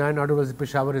 59 not out,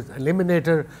 Peshawar is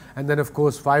eliminator, and then of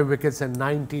course 5 wickets and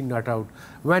 19 not out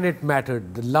when it mattered.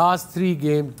 The last 3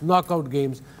 games knockout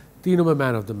games, तीनों में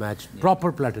man of the match,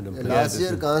 proper platinum. Last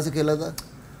year कहाँ से खेला था?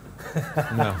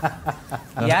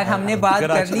 यार हमने बात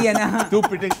कर ली है ना। तू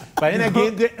पिटे पहले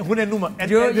गेंद दे हुने नुमा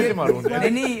ऐसे मारो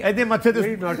नहीं ऐसे मच्छर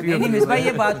नहीं मिसबा,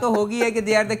 ये बात तो होगी है कि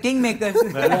they are the king makers.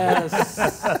 They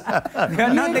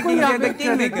are not the king, they are the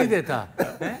king maker देता।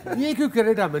 ये क्यों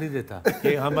क्रेडिट हमें नहीं देता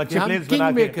कि हम अच्छे प्लेयर्स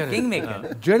बना के किंग मेकर।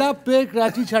 जेड़ा प्लेयर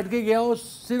कराची छड़ के गया वो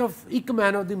सिर्फ एक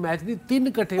मैन ऑफ द मैच नहीं, 3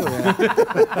 इकट्ठे होए।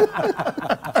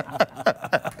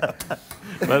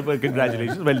 Well,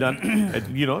 congratulations, well done.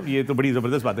 You know, ये तो बड़ी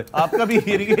जबरदस्त बात है।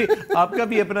 आपका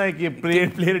भी अपना एक ये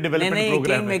प्लेयर डेवलपमेंट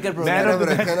प्रोग्राम है। Man of the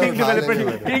match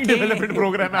king development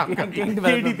programme है आपका,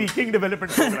 KDP king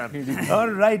development programme.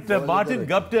 All right, Martin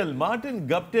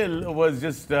Guptill was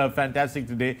just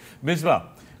fantastic today. Misbah,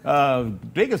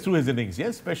 take us through his innings.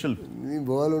 Yes, special.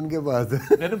 Ball उनके पास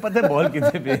है। मैंने पता है ball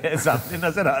कितने पे है, सामने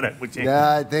नजर आ रहा है मुझे।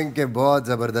 आई थिंक कि बहुत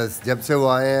ज़बरदस्त जब से वो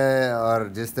आए हैं और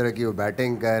जिस तरह की वो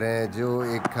बैटिंग कर रहे हैं। जो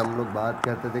एक हम लोग बात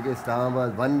करते थे कि इस्लामाबाद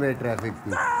 1 वे ट्रैफिक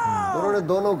थी, तो उन्होंने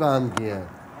दोनों काम किए हैं।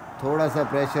 थोड़ा सा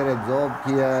प्रेशर एब्जॉर्ब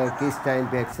किया, किस टाइम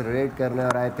पे एक्सेलरेट करना है।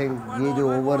 और आई थिंक ये जो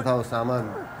ओवर था उसामा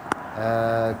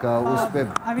का, उस पर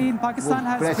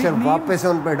प्रेशर वापस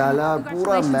उन पर डाला।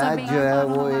 पूरा मैच जो है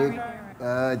वो एक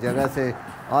जगह से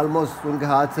ऑलमोस्ट उनके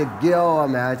हाथ से गया हुआ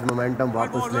मैच मोमेंटम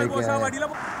वापस लेके आया।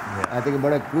 आई थिंक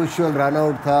बड़ा क्रूशियल रन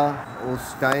आउट था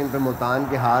उस टाइम पे। मुल्तान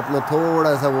के हाथ में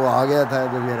थोड़ा सा वो आ गया था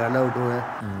जब ये रन आउट हुए,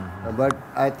 but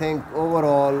I think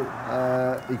overall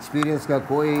experience का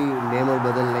कोई नेम और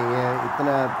बदल नहीं है।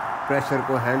 इतना प्रेशर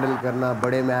को हैंडल करना,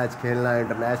 बड़े मैच खेलना,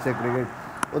 इंटरनेशनल क्रिकेट,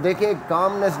 वो देखिए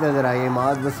कामनेस नजर आई है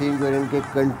माज वसीम को, इनके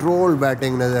कंट्रोल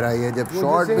बैटिंग नजर आई है। जब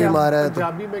शॉट भी मारा है तो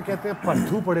पंजाबी में कहते हैं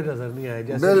पत्थू पड़े नजर नहीं आए,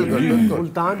 जैसे बिल्कुल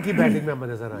मुल्तान की बैटिंग में हमें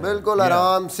नजर आया। बिल्कुल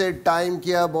आराम से टाइम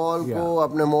किया बॉल को,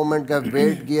 अपने मोमेंट का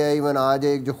वेट किया। इवन आज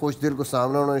एक जो खुश दिल को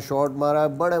सामने उन्होंने शॉट मारा,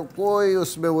 बड़े कोई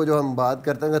उसमें वो जो हम बात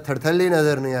करते हैं थरथली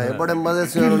नजर नहीं आए, बड़े मजे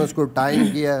से उन्होंने उसको टाइम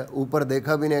किया, ऊपर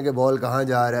देखा भी नहीं कि बॉल कहाँ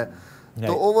जा रहा है।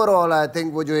 तो ओवरऑल आई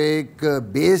थिंक वो जो एक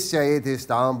बेस चाहिए थी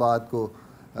इस्लामाबाद को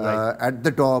एट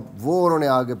द टॉप, वो उन्होंने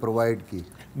आगे प्रोवाइड की।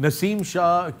 नसीम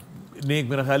शाह ने एक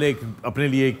मेरा ख्याल है अपने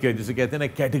लिए एक जिसे कहते हैं ना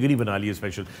कैटेगरी बना ली है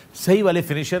स्पेशल। सही वाले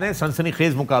फिनिशर हैं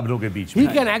सनसनीखेज मुकाबलों के बीच में। He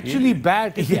can actually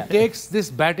bat if he takes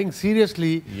this batting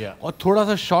seriously और थोड़ा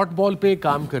सा शॉर्ट बॉल पे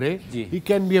काम करे। He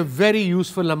can be a very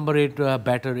useful number 8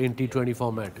 batter in T20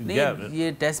 format।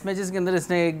 ये टेस्ट मैचेस के अंदर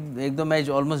इसने एक दो मैच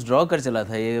ऑलमोस्ट ड्रॉ कर चला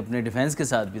था ये अपने डिफेंस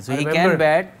के साथ भी। So he can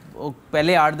bat।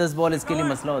 पहले 8-10 बॉल इसके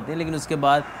लिए मसला होते हैं, लेकिन उसके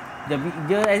बाद जब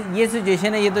जो ये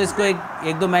सिचुएशन है, ये तो इसको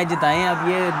एक दो मैच जिताएं, अब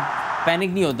ये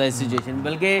पैनिक नहीं होता इस सिचुएशन,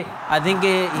 बल्कि I think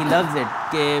he loves it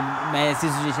कि मैं ऐसी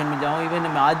सिचुएशन में जाऊँ। इवन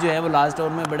आज जो है वो लास्ट ओवर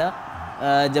में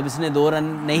बड़ा जब इसने 2 रन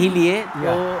नहीं लिए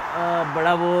तो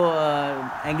बड़ा वो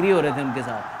एंग्री हो रहे थे उनके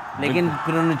साथ, लेकिन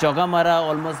फिर उन्होंने चौका मारा,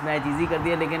 ऑलमोस्ट मैच इजी कर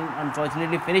दिया, लेकिन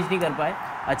अनफॉर्चुनेटली फिनिश नहीं कर पाए।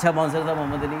 अच्छा बाउंसर था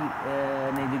मोहम्मद अली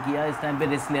ने जो किया, इस टाइम पे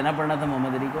रिस्क लेना पड़ना था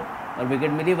मोहम्मद अली को और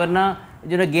विकेट मिली, वरना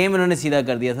जो ना गेम उन्होंने सीधा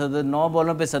कर दिया था। तो 9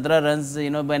 बॉलों पे 17 runs, you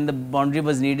know when the boundary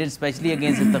was needed specially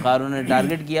against Iftikhar, उन्होंने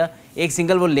टारगेट किया। एक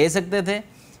सिंगल वो ले सकते थे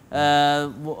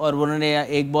और उन्होंने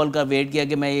एक बॉल का वेट किया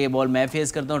कि मैं ये बॉल मैं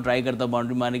फेस करता हूँ, ट्राई करता हूँ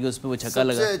बाउंड्री मारने की, उस पर वो छक्का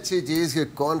लगा। सबसे अच्छी चीज़ कि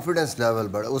कॉन्फिडेंस लेवल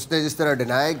बढ़ा। उसने जिस तरह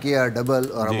डिनाई किया डबल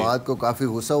और हमाद को काफ़ी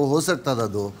गुस्सा हो सकता था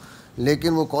 2,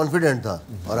 लेकिन वो कॉन्फिडेंट था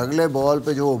और अगले बॉल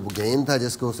पे जो गेंद था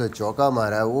जिसको उसने चौका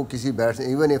मारा है, वो किसी बैट्समैन,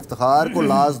 इवन इफ्तिखार को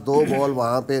लास्ट 2 बॉल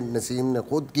वहाँ पे नसीम ने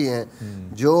खुद किए हैं,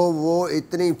 जो वो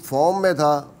इतनी फॉर्म में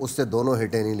था उससे दोनों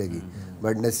हिटें नहीं लगी।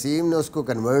 बट नसीम ने उसको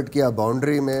कन्वर्ट किया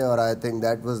बाउंड्री में और I think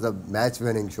that was the match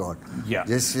winning shot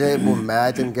जिससे वो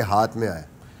मैच इनके हाथ में आया.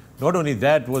 Not only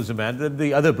that was the man, the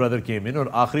other brother came in और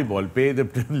आखिरी बॉल पे the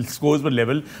scores were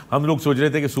level. हम लोग सोच रहे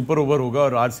थे कि सुपर ओवर होगा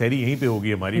और आज सहरी यहीं पे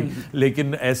होगी हमारी,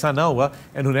 लेकिन ऐसा ना हुआ.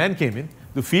 And Hunain came in,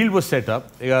 the field was set up.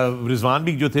 Rizwan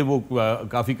भी जो थे वो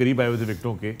काफ़ी करीब आए हुए थे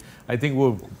विकेटों के. I think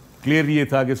वो क्लियर ये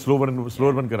था कि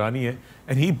स्लोअर वन करानी है.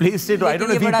 And he placed it. I don't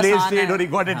know if he placed it or he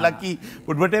got it lucky,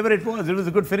 but whatever it was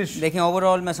a good finish. देखें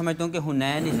ओवरऑल मैं समझता हूँ कि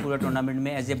हुनैन इस पूरा टूर्नामेंट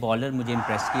में एज ए बॉलर मुझे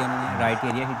इंप्रेस किया, उन्होंने राइट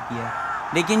एरिया हिट किया.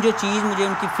 लेकिन जो चीज़ मुझे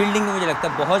उनकी फील्डिंग में मुझे लगता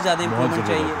है बहुत ज़्यादा इंप्रूवमेंट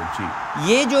चाहिए.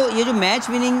 ये जो मैच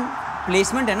विनिंग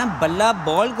प्लेसमेंट है ना, बल्ला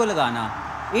बॉल को लगाना,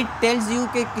 इट टेल्स यू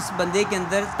कि किस बंदे के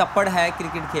अंदर तपड़ है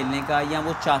क्रिकेट खेलने का, या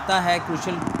वो चाहता है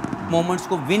क्रूशल मोमेंट्स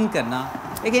को विन करना.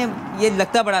 देखिए ये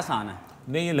लगता बड़ा आसान है.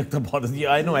 नहीं, ये लगता बहुत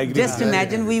I know. Just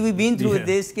imagine we been through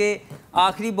this के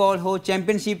आखिरी बॉल हो,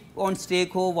 चैंपियनशिप ऑन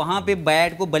स्टेक हो, वहाँ पे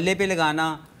बैट को बल्ले पे लगाना,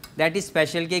 दैट इज़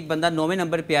स्पेशल. कि एक बंदा 9वें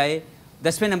नंबर पे आए,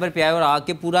 10वें नंबर पे आए और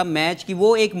आके पूरा मैच की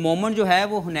वो एक मोमेंट जो है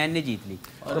वो हुनैन ने जीत ली.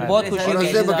 तो बहुत खुशी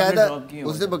हुई.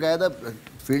 उसने बकायदा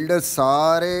फील्डर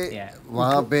सारे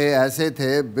वहाँ पे ऐसे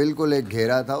थे, बिल्कुल एक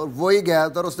घेरा था और वही गया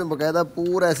था और उसने बकायदा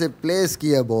पूरा ऐसे प्लेस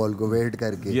किया बॉल को वेट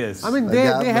करके. I mean they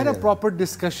had a proper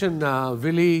discussion.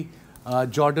 Willie,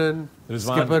 Jordan,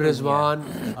 skipper Rizwan,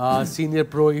 senior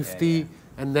pro Ifti,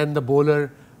 and then the bowler.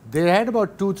 They had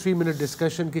about 2-3 minute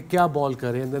discussion कि क्या बॉल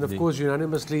करें, and then of course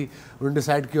unanimously उन्होंने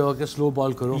decide किया कि slow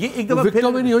ball करो.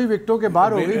 विकेटों में नहीं हुई, विकेटों के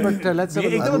बाहर हो गई, बट लेट्स से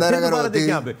दोबारा देखिए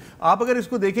यहाँ पे. आप अगर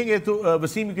इसको देखेंगे तो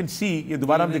वसीम यू कैन सी, ये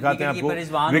दोबारा हम दिखाते हैं आपको,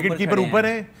 विकेट कीपर ऊपर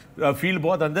है, फील्ड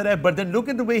बहुत अंदर है, but then look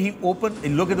at the way he open,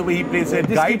 look at the way he place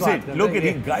it, guides it, look at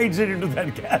he guides it into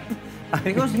that gap.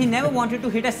 Because he never wanted to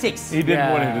hit a six. He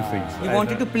didn't want to hit a six. He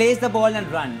wanted to place the ball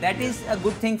and run. That is a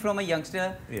good thing from a youngster.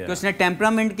 कि उसने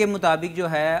temperament के मुताबिक जो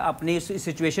है अपनी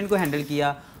situation को handle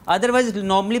किया. Otherwise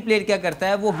normally player क्या करता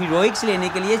है, वो हीरोइक्स लेने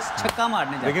के लिए छक्का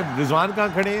मारने जाता है. लेकिन रिजवान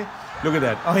कहाँ खड़े हैं? Look at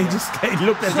that. Oh, he just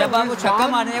looked at. जब आपको छक्का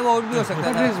मारने वो आउट भी हो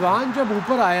सकता था. रिजवान जब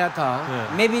ऊपर आया था,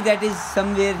 maybe that is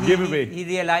somewhere he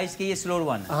realized कि ये स्लोअर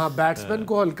वन. हाँ, बैट्समैन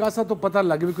को हल्का सा तो पता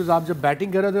लगे, बिकॉज आप जब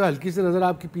बैटिंग कर रहे हो तो हल्की सी नजर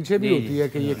आपके पीछे भी होती है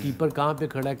कि ये कीपर कहाँ पे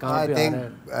खड़ा है, कहाँ पे आ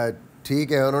रहा है.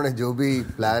 ठीक है, उन्होंने जो भी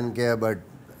प्लान किया, बट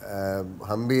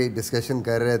हम भी डिस्कशन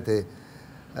कर रहे थे,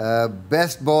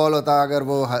 बेस्ट बॉल होता अगर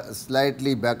वो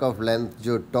स्लाइटली बैक ऑफ लेंथ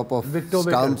जो टॉप ऑफ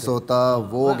स्टंप्स होता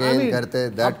वो गेन करते.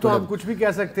 दैट तो हम कुछ भी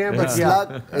कह सकते हैं,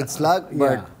 it's luck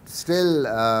but still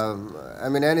I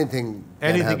mean anything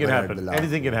can happen.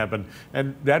 Anything can happen,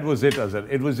 and that was it, Azhar.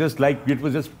 It was just like it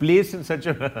was just placed in such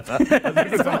a. I'm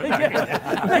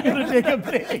going to take a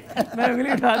break. मैं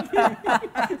उंगली उठाती हूँ.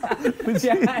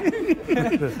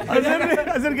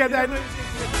 Azhar कहता है.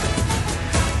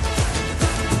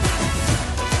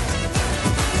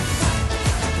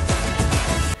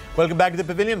 Welcome back to the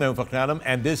Pavilion. I'm Akram,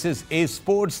 and this is A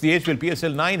Sports. The HPL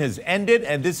PSL9 has ended,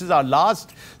 and this is our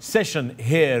last session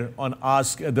here on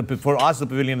Ask the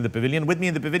Pavilion in the Pavilion. With me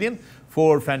in the Pavilion,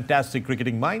 4 fantastic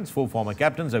cricketing minds, 4 former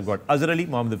captains. I've got Azhar Ali,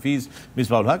 Mohammad Hafeez,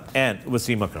 Misbah and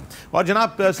Wasim Akram. और जनाब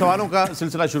सवालों का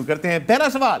सिलसिला शुरू करते हैं. पहला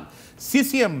सवाल,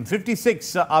 CCM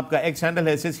 56 आपका एक्स हैंडल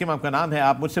है, CCM आपका नाम है.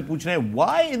 आप मुझसे पूछ रहे हैं,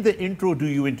 why in the intro do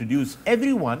you introduce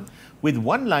everyone with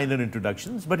one-liner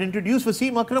introductions, but introduce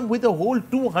Wasim Akram with a whole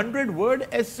 200-word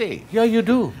essay? Yeah, you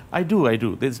do. I do.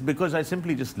 This is because I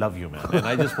simply just love you, man, and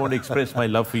I just want to express my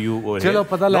love for you over here. चलो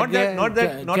पता लग गया. Not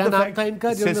क्या नाम था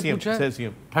इनका जो मैंने पूछा?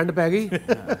 CCM. ठंड पै गई.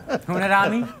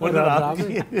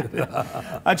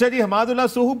 अच्छा जी, हमादुल्लाह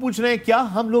सोहू पूछ रहे हैं, क्या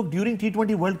हम लोग ड्यूरिंग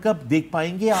T20 वर्ल्ड कप देख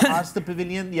पाएंगे आस्क द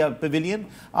पवेलियन या पवेलियन?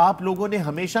 आप लोगों ने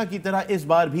हमेशा की तरह इस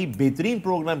बार भी बेहतरीन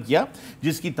प्रोग्राम किया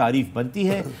जिसकी तारीफ बनती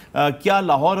है. क्या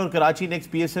लाहौर और कराची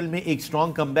नेक्स्ट PSL में एक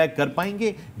स्ट्रॉन्ग कमबैक कर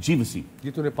पाएंगे? जी वसी.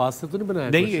 ये तूने पास से तो नहीं बनाया?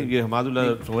 नहीं, ये हमादुल्लाह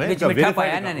सोहू है,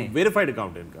 वेरीफाइड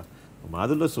अकाउंट है इनका.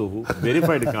 हमादुल्लाह सोहू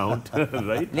वेरीफाइड अकाउंट,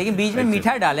 राइट. लेकिन बीच में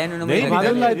मीठा डाला है उन्होंने.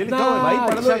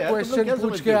 क्वेश्चन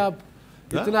पूछ के आप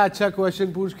इतना अच्छा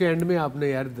क्वेश्चन पूछ के एंड में आपने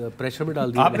यार प्रेशर में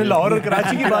डाल दिया. आपने लाहौर और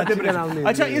कराची की बात है.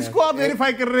 अच्छा, इसको आप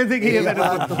वेरीफाई कर रहे थे कि ये मैंने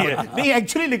किया? नहीं,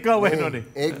 एक्चुअली लिखा हुआ है इन्होंने.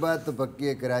 एक बात तो पक्की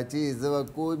है, कराची इस दफा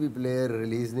कोई भी प्लेयर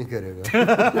रिलीज नहीं करेगा.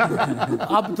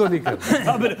 अब तो नहीं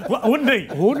करेगा.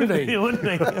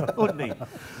 नहीं.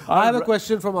 I have a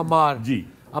question from Ammar. Ji.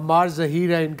 Ammar Zahir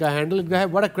है इनका handle.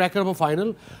 What a cracker of a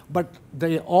final. But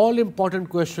the all important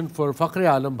question for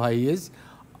Fakhre Alam bhai is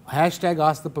hashtag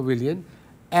Ask the Pavilion.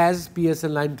 As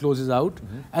PSL9 closes out,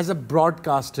 as a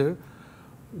broadcaster,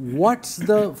 what's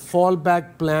the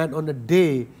fallback plan on a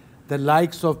day the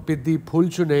likes of Piddi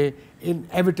Phulchune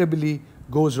inevitably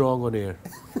goes wrong on air?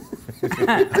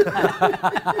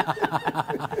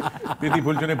 पिति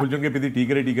फुलचुने के पिति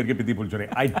ticker के पिति फुलचुने.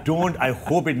 I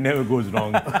hope it never goes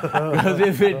wrong. Because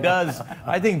if it does,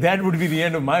 I think that would be the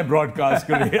end of my broadcast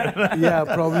career. Yeah,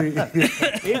 probably.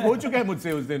 एक हो चुका है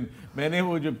मुझसे उस दिन. मैंने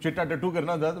वो जब चिट्टा टट्टू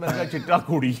करना था तो मैंने कहा चिट्टा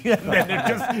कुड़ी. And then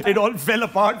it all fell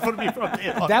apart for me from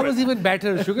there on. That was even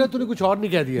better. Sugar, तूने कुछ और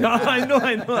नहीं कह दिया. No, I know.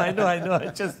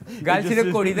 गाल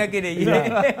सिर्फ कोड़ी तक ही रही है.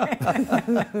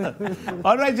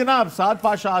 All right, जनाब, साद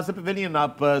पाशा आसिफ पवेलियन,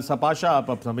 आप सपाशा,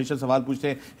 आप हमेशा सवाल पूछते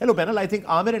हैं. Hello panel, I think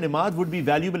Amir and Imad would be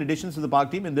valuable additions to the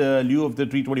Pak team in the lieu of the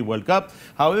T20 World Cup.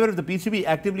 However, if the PCB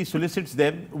actively solicits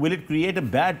them, will it create a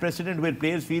bad precedent where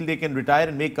players feel they can retire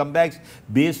and make comebacks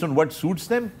based on what suits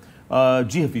them?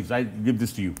 Ji Hafeez, I give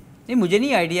this to you. नहीं, मुझे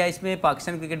नहीं idea इसमें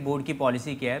Pakistan cricket board की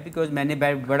policy क्या है, because मैंने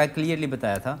बड़ा clearly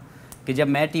बताया था कि जब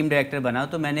मैं टीम डायरेक्टर बना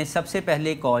तो मैंने सबसे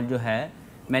पहले कॉल जो है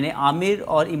मैंने आमिर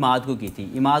और इमाद को की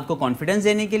थी. इमाद को कॉन्फिडेंस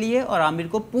देने के लिए और आमिर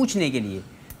को पूछने के लिए,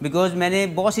 बिकॉज मैंने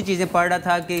बहुत सी चीज़ें पढ़ रहा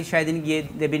था कि शायद ये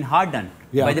they been hard done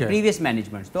by the previous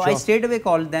management. तो आई straight away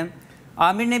call them.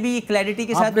 Aamir ने भी क्लैरिटी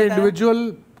के साथ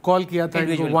इंडिविजुअल कॉल किया था,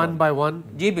 वन बाय वन.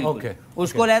 जी बिल्कुल.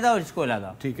 उसको लगा और इसको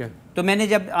लगा. ठीक है. तो मैंने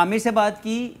जब आमिर से बात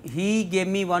की, he gave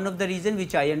me one of the reason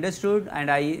which I understood and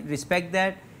I respect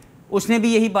that. उसने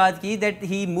भी यही बात की that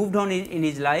he moved on in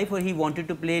his life और he wanted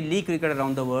to play league cricket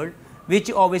around the world, which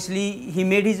obviously he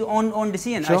made his own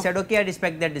decision. Sure. I said okay, I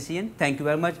respect that decision, thank you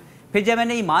very much. फिर जब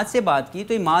मैंने इमाद से बात की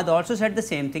तो Imad also said the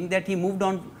same thing that he moved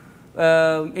on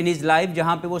in his life,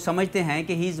 जहाँ पे वो समझते हैं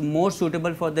कि he is more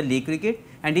suitable for the league cricket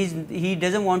and he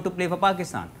doesn't want to play for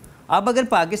Pakistan. अब अगर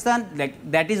Pakistan, like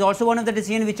that is also one of the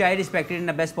decision which I respected in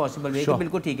the best possible way. Sure.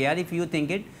 बिल्कुल ठीक है यार, if you think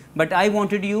it, but I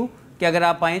wanted you कि अगर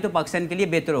आप आएँ तो पाकिस्तान के लिए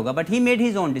बेहतर होगा. But he made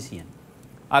his own decision.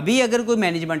 अभी अगर कोई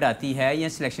मैनेजमेंट आती है या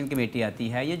सिलेक्शन कमेटी आती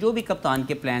है या जो भी कप्तान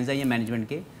के प्लान्स हैं या मैनेजमेंट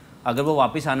के, अगर वो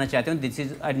वापस आना चाहते हैं, this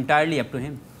is entirely up to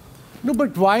him. No,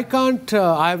 but why can't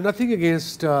I have nothing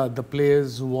against the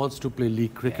players who wants to play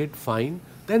league cricket, fine.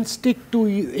 Then stick to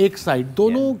एक साइड.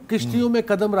 दोनों किश्तियों में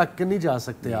कदम रख के नहीं जा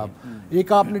सकते आप.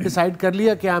 एक आपने डिसाइड कर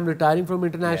लिया कि I am retiring from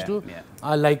international,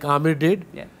 like Aamir did.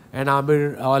 And Amir,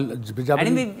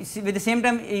 with the same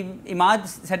time, Imad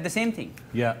said the same thing.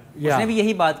 Yeah. उसने भी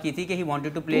यही बात की थी कि he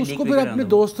wanted to play league cricket. उसको फिर अपने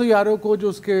दोस्तों यारों को जो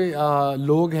उसके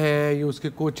लोग हैं या उसके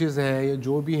कोचेस हैं या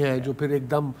जो भी हैं जो फिर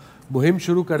एकदम मुहिम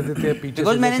शुरू कर देते हैं पीछे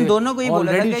से. मैंने दोनों को ये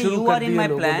बोला था कि you are in my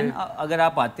plan. अगर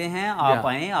आप आते हैं, आप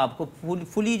आएँ, आपको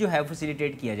फुली जो है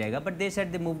फैसिलिटेट किया जाएगा. But they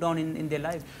said they moved on in their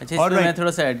life. अच्छा, इसमें मैं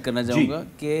थोड़ा सा ऐड करना चाहूँगा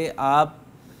कि आप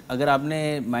अगर आपने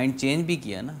माइंड चेंज भी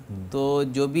किया ना, तो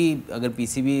जो भी अगर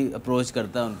पीसीबी अप्रोच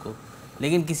करता है उनको,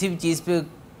 लेकिन किसी भी चीज़ पे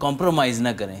कॉम्प्रोमाइज़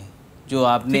ना करें. जो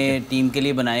आपने टीम के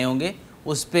लिए बनाए होंगे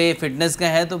उस पे फिटनेस का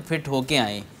है तो फिट होके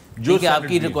आएँ. जो कि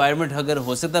आपकी रिक्वायरमेंट अगर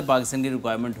हो सकता है पाकिस्तान की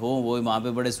रिक्वायरमेंट हो, वो वहाँ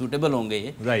पे बड़े सूटेबल होंगे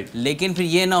ये. राइट. लेकिन फिर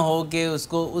ये ना हो कि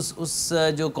उसको उस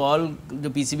जो कॉल जो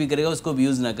पीसीबी करेगा उसको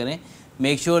अब्यूज़ ना करें.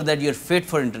 Make sure that you're fit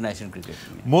for international cricket.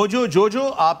 Mojo Jojo,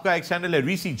 आपका एक चैनल है.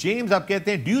 Reese James, आप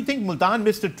कहते हैं, do you think Multan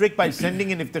missed a trick by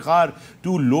sending in Iftikhar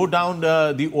to low down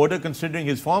the order considering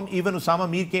his form? Even Osama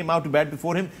Mir came out to bat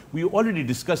before him. We already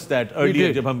discussed that earlier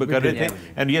जब हम कर रहे थे.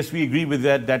 And yes, we agree with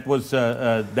that.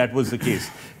 That was the case.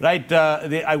 Right.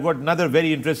 I've got another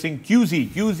very interesting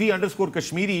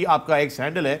QZ_Kashmiri आपका एक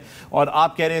handle है और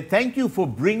आप कह रहे हैं, thank you for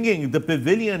bringing the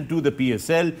Pavilion to the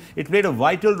PSL. It played a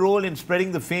vital role in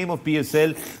spreading the fame of PSL.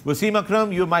 Wasim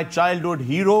Akram, you're my childhood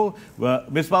hero.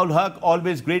 Misbah,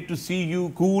 always great to see you,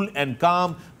 cool and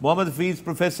calm. Mohammad Hafeez,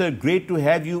 Professor, great to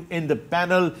have you in the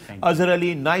panel. Azhar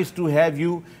Ali, nice to have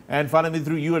you. And Farah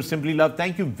Midru, you are simply loved.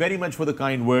 Thank you very much for the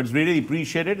kind words. Really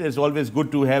appreciate it. It's always good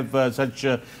to have such.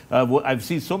 I've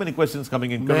seen so many questions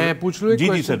coming in. मैं पूछ लूँ एक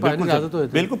question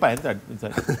बिल्कुल पाएं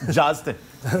जास्त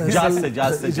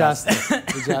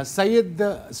सैयद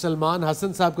सलमान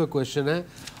हसन साहब का question है.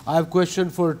 I have question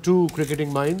for two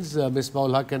cricketing minds, Misbah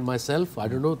Haq and myself. I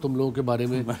don't know तुम लोगों के बारे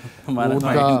में.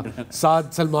 उनका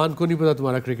साथ सलमान को नहीं पता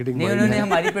तुम्हारा cricketing mind. उन्होंने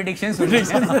हमारी predictions.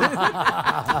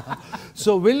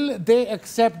 So will they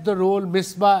accept the role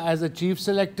Misbah as a chief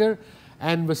selector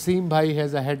and Wasim bhai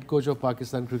as a head coach of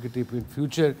Pakistan cricket team in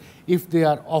future if they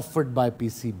are offered by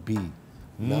PCB?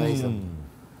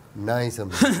 Nice.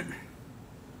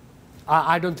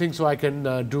 I don't think so. I can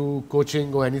do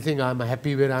coaching or anything. I'm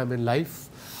happy where I am in life.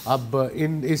 अब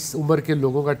इस उम्र के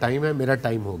लोगों का time है, मेरा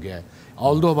time हो गया है.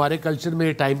 ऑल्दो हमारे कल्चर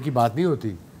में टाइम की बात नहीं होती.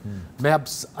 मैं अब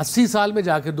 80 साल में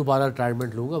जाकर दोबारा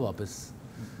रिटायरमेंट लूँगा वापस.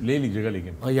 ले लीजिएगा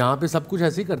लेकिन. और यहाँ पे सब कुछ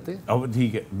ऐसे ही करते हैं. अब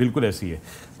ठीक है, बिल्कुल ऐसी है.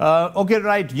 Okay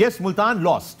right. Yes, Multan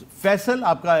lost. Faisal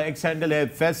आपका एक्स हैंडल है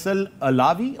फैसल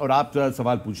अलावी और आप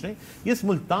सवाल पूछ रहे हैं. Yes,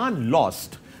 Multan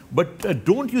lost. But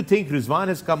don't you think Rizwan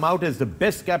has come out as the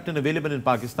best captain available in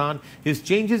Pakistan? His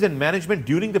changes in management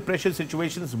during the pressure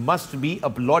situations must be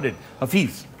applauded.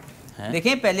 Hafeez.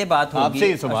 देखिए पहले बात होगी आपसे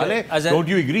ये सवाल है. Don't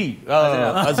you agree?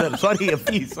 Azhar, sorry,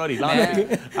 Hafeez, sorry.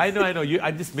 I know.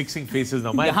 I'm just mixing faces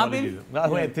now. My apologies.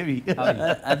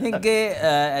 I think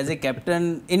as a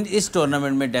captain in इस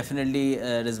tournament में definitely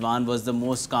Rizwan was the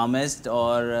most calmest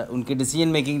और उनकी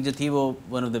decision making जो थी वो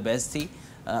one of the best थी.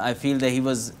 I feel that he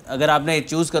was. अगर आपने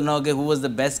choose करना हो कि who was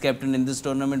the best captain in this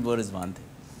tournament वो Rizwan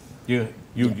थे.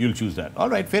 You'll choose that. All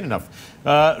right, fair enough.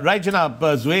 Right, Janab,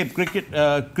 Zuhaib,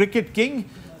 cricket king.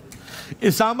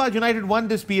 Islamabad United won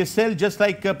this PSL just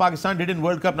like Pakistan did in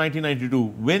World Cup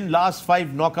 1992. Win last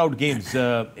 5 knockout games.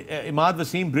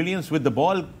 Wasim brilliance with the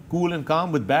ball, cool and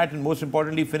calm with bat, and most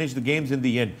importantly finish the games in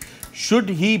the end. Should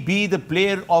he be the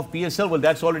player of PSL? Well,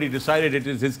 that's already decided. It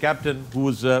is his captain who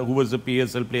was a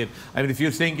PSL player. I mean, if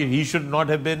you're saying he should not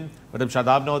have been, मतलब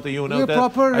शादाब ना हो तो ये होना होता है.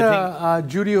 Proper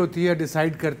jury होती है,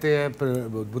 decide करते हैं,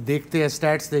 वो देखते हैं,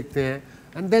 stats देखते हैं,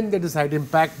 and then they decide.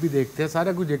 Impact भी देखते हैं,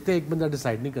 सारा कुछ देखते हैं, एक बंदा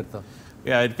decide नहीं करता.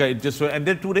 Yeah, it just and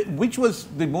then today, which was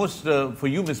the most for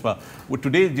you, Misbah?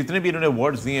 Today, जितने भी इन्होंने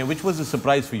awards दिए हैं, which was the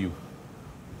surprise for you?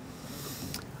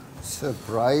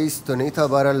 Surprise तो नहीं था.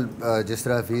 बहरहाल जिस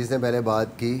तरह हफीज़ ने पहले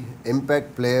बात की,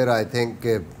 impact player I think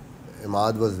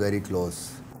Imad was very close,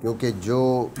 क्योंकि जो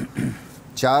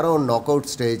चारों नॉकआउट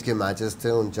स्टेज के मैचेस थे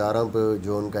उन चारों पे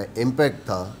जो उनका इम्पैक्ट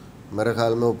था मेरे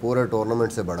ख्याल में वो पूरे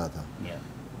टूर्नामेंट से बड़ा था.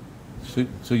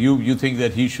 So you think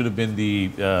that he should have been the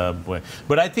boy,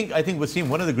 but I think Wasim,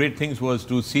 one of the great things was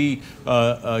to see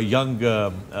young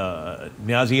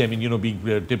Niazi. I mean, being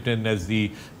tipped in as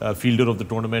the fielder of the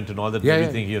tournament and all that.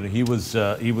 Everything. He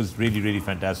was really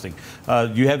fantastic.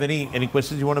 Do you have any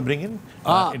questions you want to bring in?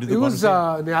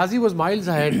 Niazi was miles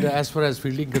ahead as far as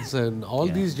fielding concerned. All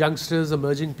these youngsters,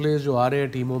 emerging players जो आ रहे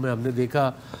हैं टीमों में, हमने देखा,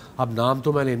 अब नाम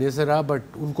तो मैं लेने से रहा,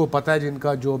 but उनको पता है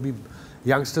जिनका जो अभी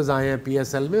यंगस्टर्स आए हैं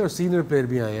पीएसएल में और सीनियर प्लेयर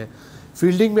भी आए हैं.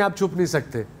 फील्डिंग में आप छुप नहीं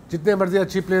सकते, जितने मर्जी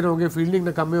अच्छे प्लेयर होंगे, फील्डिंग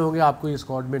में कम होंगे, आपको ये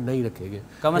स्क्वाड में नहीं रखेंगे.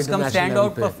 कम से कम स्टैंड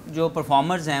आउट जो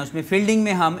परफॉर्मर्स हैं उसमें फील्डिंग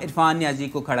में हम इरफान नियाजी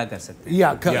को खड़ा कर सकते हैं.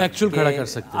 या एक्चुअल खड़ा कर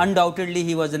सकते हैं. Undoubtedly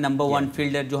he was the number 1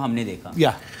 fielder जो हमने देखा.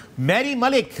 या मैरी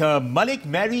मलिक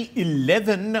मैरी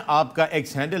 11 आपका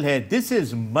एक्स हैंडल है. This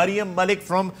is Maryam Malik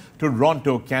from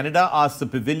Toronto, Canada. Ask the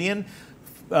Pavilion,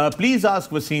 please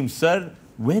ask Wasim sir,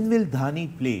 when will Dhani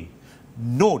play?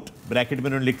 Note, bracket में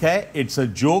उन्होंने लिखा है, it's a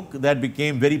joke that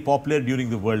became very popular during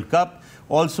the World Cup,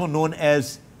 also known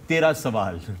as टेढ़ा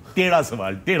सवाल.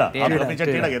 आप हमेशा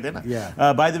टेढ़ा कहते हैं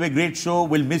ना. By the way, great show.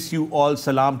 We'll miss you all.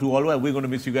 Salam to all. We're going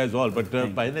to miss you guys all. But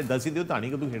भाई ने 10 ही दियो,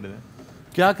 तानी कब तू खेल रहे हैं?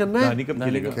 क्या करना है?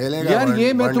 यार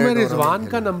ये मैं तुम्हें रिजवान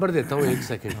का नंबर देता हूँ, एक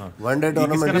सेकंड. वनडे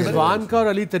टूर्नामेंट रिजवान का और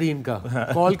अली तरीन का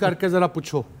कॉल करके जरा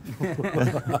पूछो.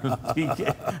 ठीक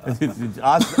है.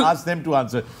 Ask them to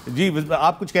answer. जी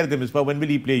आप कुछ कह रहे थे Misbah, when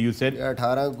will he play? You said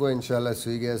 18 को इंशाल्लाह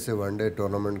स्वीगे से वनडे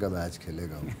टूर्नामेंट का मैच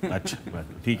खेलेगा. अच्छा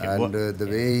ठीक है. And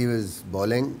the way he was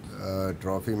bowling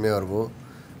trophy में, और वो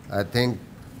आई थिंक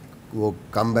वो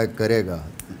कम बैक करेगा.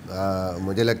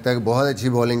 मुझे लगता है कि बहुत अच्छी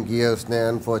बॉलिंग की है उसने.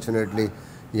 अनफॉर्चुनेटली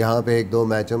यहाँ पे 1-2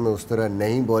 मैचों में उस तरह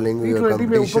नहीं बॉलिंग हुई और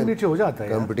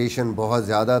कंपटीशन बहुत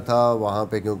ज़्यादा था वहाँ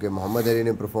पे, क्योंकि मोहम्मद अली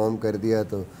ने परफॉर्म कर दिया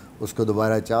तो उसको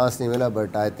दोबारा चांस नहीं मिला.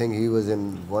 But I think he was in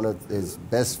one of his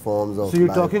best forms of. So you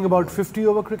talking about 50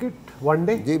 over cricket one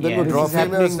day? जी बिल्कुल. ट्रॉफी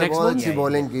में उसने बहुत अच्छी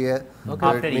बॉलिंग की है.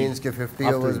 इट मींस कि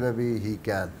 50 ओवर्स में भी he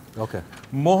can. Okay.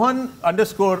 Mohan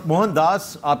Das,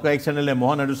 आपका एक चैनल है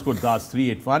Mohan_Das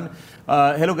 381.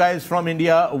 Hello guys from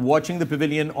India, watching the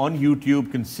Pavilion on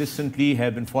YouTube consistently,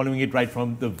 have been following it right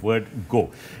from the word go.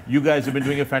 You guys have been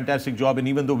doing a fantastic job,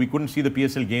 and even though we couldn't see the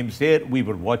PSL games here, we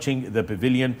were watching the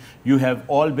Pavilion. You have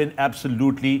all been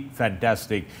absolutely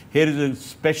fantastic. Here is a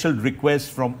special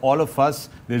request from all of us.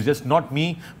 There's just not me,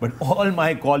 but all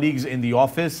my colleagues in the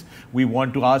office. We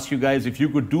want to ask you guys if you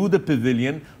could do the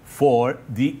Pavilion for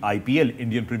the IPL,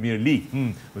 Indian Premier League.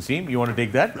 Wasim, you want to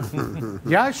take that?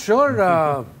 Yeah,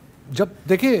 sure. जब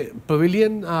देखिए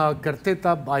pavilion करते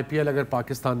तब IPL अगर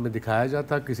पाकिस्तान में दिखाया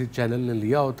जाता, किसी channel ने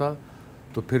लिया होता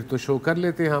तो फिर तो शो कर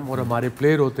लेते हम, और हमारे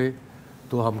प्लेयर होते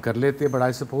तो हम कर लेते. बट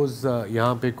आई सपोज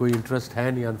यहाँ पे कोई इंटरेस्ट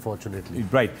है नहीं, unfortunately.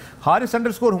 Right.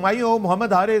 Haris_Humayun,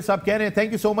 Mohammad Haris आप कह रहे हैं,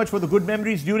 thank you so much for the good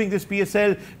memories during this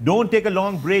PSL. Don't take a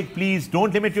long break please.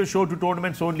 Don't limit your show to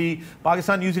tournaments only.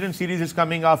 Pakistan New Zealand series is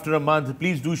coming after a month.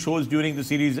 Please do shows during the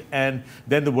series and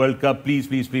then the world cup. Please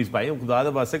please please भाई खुदा दा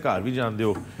वास्ते घर भी जान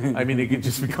दो. I mean we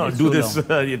can't do this.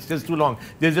 It's just to long.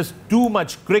 There is just too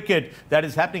much cricket that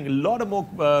is happening. A lot of more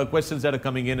questions that are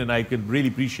coming in and I could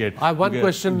really appreciate. I have one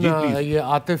question.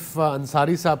 Atif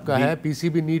Ansari साहब का है,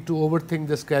 PCB need to overthink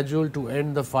the schedule to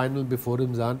end the final before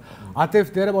Ramzan.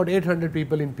 Atif, there are about 800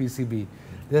 people in PCB.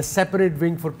 There's separate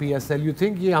wing for PSL. You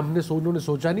think ये उन्होंने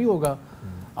सोचा नहीं होगा?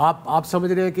 आप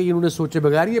समझ रहे हैं कि इन्होंने सोचे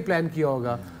बगैर ये प्लान किया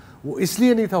होगा? वो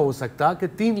इसलिए नहीं था हो सकता कि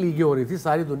 3 लीगें हो रही थी,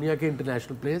 सारी दुनिया के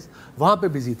इंटरनेशनल प्लेयर्स वहाँ पे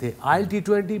बिजी थे.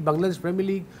 ILT20, Bangladesh premiere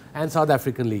league and South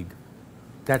African League.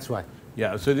 That's why.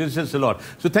 Yeah, so this is just a lot.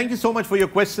 So thank you so much for your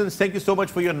questions. Thank you so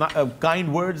much for your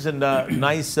kind words and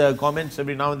nice comments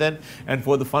every now and then, and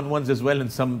for the fun ones as well, and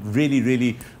some really,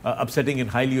 really upsetting and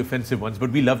highly offensive ones.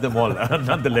 But we love them all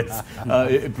nonetheless.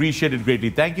 Appreciate it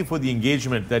greatly. Thank you for the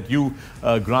engagement that you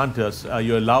grant us.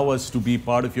 You allow us to be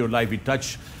part of your life. We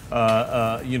touch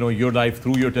your life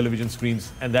through your television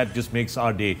screens, and that just makes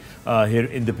our day here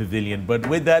in the Pavilion. But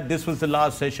with that, this was the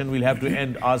last session. We'll have to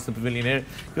end Ask the Pavilion here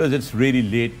because it's really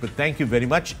late. But thank you very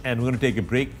much, and we're going to take a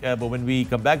break. But when we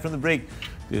come back from the break,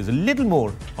 there's a little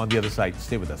more on the other side.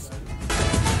 Stay with us.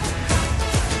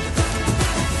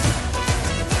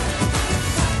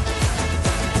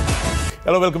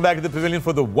 Hello, welcome back to the Pavilion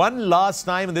for the one last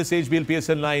time in this HBL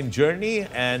PSL9 journey,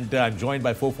 and I'm joined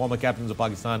by 4 former captains of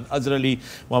Pakistan, Azhar,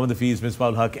 Mohammad, Hafeez,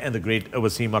 Misbah, and the great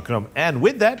Wasim, Akram. And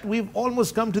with that, we've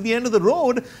almost come to the end of the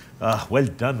road. Well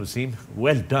done, Wasim.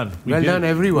 Well done. Well done,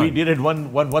 everyone. We did it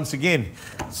once again.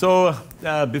 So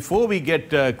before we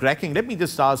get cracking, let me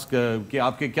just ask,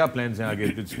 what plans are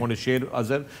you just want to share,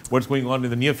 Azhar? What's going on in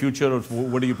the near future, or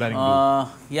what are you planning to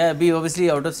do? Yeah, be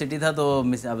obviously out of city tha, so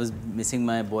I was missing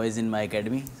my boys in my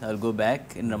academy. So I'll go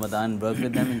back in Ramadan, work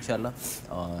with them, inshallah.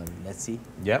 Let's see.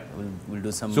 Yeah. We'll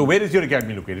do some. So where is your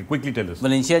academy located? Quickly tell us.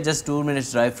 Valencia, just 2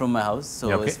 minutes drive from my house,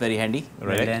 so okay. It's very handy.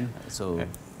 Right. So. Okay.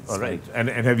 All right. And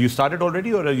have you started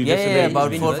already, or are you just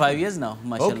about 4 or 5 years now,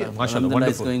 mashallah. Okay, mashallah,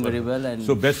 wonderful. It's going very well. And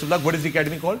so best of luck. What is the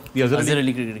academy called? The Azhar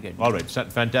Cricket Academy. All right,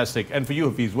 fantastic. And for you,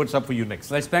 Hafeez, what's up for you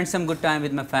next? Well, spend some good time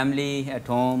with my family at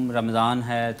home. Ramadan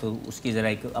है तो उसकी ज़रा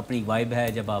एक अपनी vibe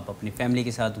है जब आप अपनी family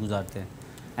के साथ गुजारते हैं.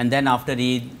 And then after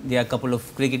Eid, there are a couple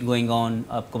of cricket going on.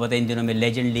 आपको पता है इन दिनों में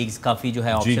legend leagues काफ़ी जो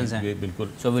है options हैं. बिल्कुल.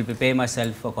 So we'll prepare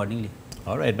myself accordingly.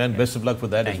 All right, man. Best of luck for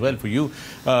that as well.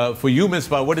 For you,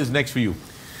 Misbah, what is next for you?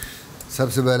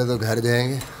 सबसे पहले तो घर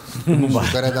जाएंगे,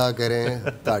 शुक्र अदा करें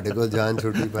ताड़े को जान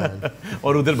छुट्टी पाएं.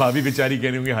 और उधर भाभी बेचारी कह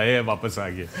रही होंगी हाय वापस आ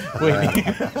गए. कोई नहीं.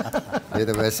 ये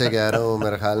तो वैसे कह रहा हूँ,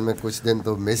 मेरे ख्याल में कुछ दिन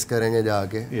तो मिस करेंगे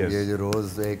जाके. ये जो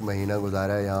रोज़ 1 महीना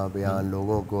गुजारा है यहाँ पे, यहाँ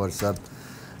लोगों को और सब.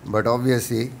 बट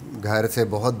ऑब्वियसली घर से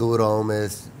बहुत दूर रहा हूँ मैं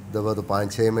इस दफ़ा, तो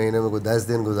 5-6 महीने में कोई 10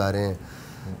 दिन गुजारे हैं.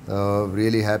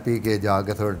 रियली हैप्पी कि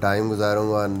जाके थोड़ा time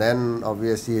गुजारूँगा. And then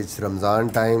obviously it's Ramzan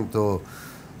time, तो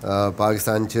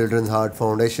पाकिस्तान चिल्ड्रंस हार्ट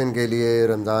फाउंडेशन के लिए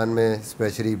रमज़ान में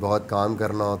स्पेशली बहुत काम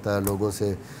करना होता है, लोगों से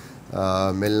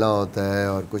मिलना होता है,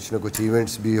 और कुछ ना कुछ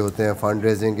इवेंट्स भी होते हैं फंड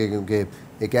रेजिंग के, क्योंकि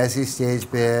एक ऐसी स्टेज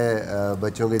पे है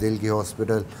बच्चों के दिल की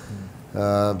हॉस्पिटल.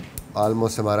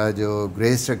 ऑलमोस्ट हमारा जो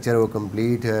ग्रे स्ट्रक्चर है वो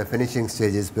कंप्लीट है, फिनिशिंग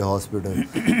स्टेजेस पे हॉस्पिटल.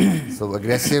 सो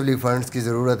अग्रेसिवली फंड्स की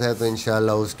ज़रूरत है, तो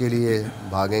इंशाल्लाह उसके लिए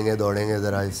भागेंगे दौड़ेंगे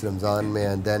ज़रा इस रमज़ान में.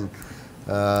 एंड देन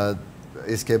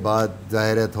इसके बाद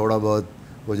ज़ाहिर है थोड़ा बहुत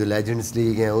वो जो लेजेंड्स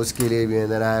लीग हैं उसके लिए भी. And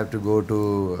then I have to go to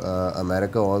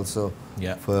America also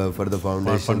for the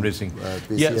foundation fundraising.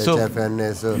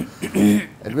 PCHFN. So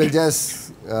it will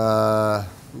just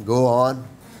go on.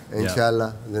 इंशाल्लाह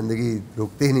ज़िंदगी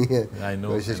रुकती नहीं है.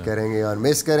 कोशिश करेंगे और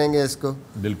मिस करेंगे इसको.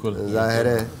 बिल्कुल. ज़ाहिर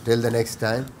है till the next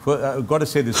time. Got to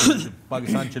say this.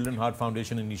 Pakistan Children Heart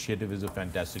Foundation initiative is a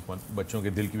fantastic one. बच्चों के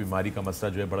दिल की बीमारी का मसला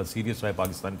जो है बड़ा सीरियस है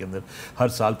पाकिस्तान के अंदर. हर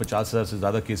साल 50,000 से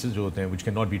ज़्यादा केसेस जो होते हैं which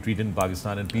cannot be treated in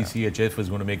Pakistan, and PCHF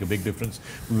is going to make a big difference.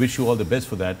 We wish you all the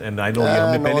best for that. And I know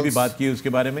हमने पहले भी बात की है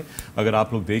उसके बारे में. अगर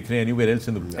आप लोग देख रहे हैं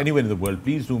anywhere in the world,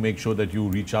 please do make sure that you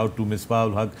reach out to Misbah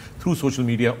Haq through social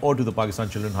media or to the Pakistan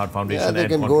Children Heart Foundation. Yeah, they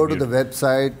can go to the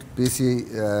website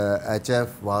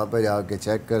PCHF, वहाँ पर जाके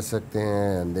check कर सकते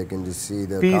हैं, and they can just see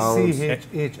the accounts.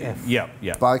 PCHF.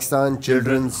 Yeah. Pakistan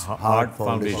Children's Heart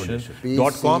Foundation.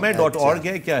 .com है, .org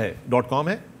है, क्या है? .com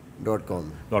है?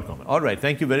 .com. All right.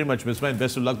 Thank you very much, Misbah, and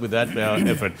best of luck with that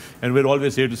effort. And we're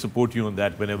always here to support you on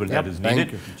that whenever that is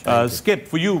needed. Skip,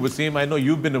 for you, Wasim, I know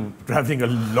you've been traveling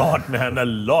a lot, man, a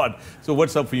lot. So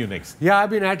what's up for you next? Yeah, I've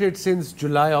been at it since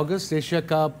July, August. Asia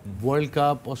Cup, World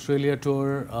Cup, Australia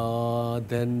Tour,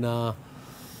 then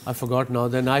I forgot now.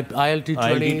 Then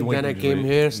ILT20, then I came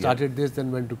here, started this,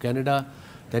 then went to Canada,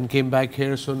 then came back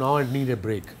here. So now I need a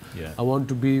break. Yeah. I want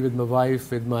to be with my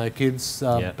wife, with my kids.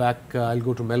 Back, I'll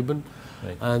go to Melbourne.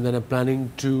 Right. And then I'm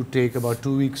planning to take about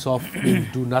 2 weeks off,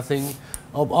 do nothing.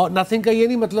 Nothing ka ye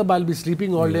nahi matlab I'll be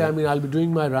sleeping all day. I mean, I'll be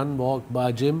doing my run, walk,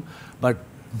 gym, but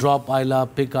drop Ayla,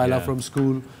 pick Ayla from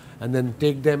school, and then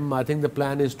take them. I think the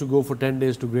plan is to go for 10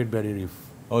 days to Great Barrier Reef.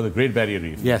 Oh, the Great Barrier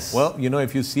Reef. Yes. Well, you know,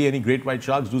 if you see any great white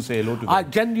sharks, do say hello to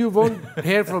them. Jen, you won't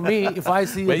hear from me if I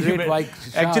see a great white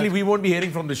shark. Actually, we won't be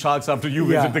hearing from the sharks after you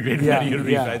visit the Great Barrier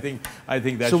Reef. I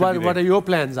think that. So what are your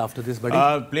plans after this,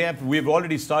 buddy? We've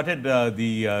already started the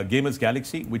Gamers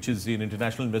Galaxy, which is an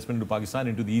international investment into Pakistan,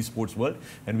 into the esports world,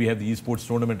 and we have the esports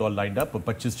tournament all lined up.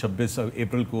 25-26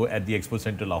 April ko at the Expo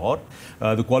Center Lahore.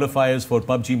 The qualifiers for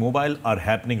PUBG Mobile are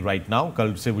happening right now.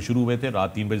 कल से वो शुरू हुए थे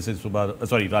रात 3 बजे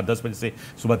से रात 10 बजे से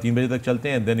सुबह 3 बजे तक चलते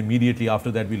हैं, and then immediately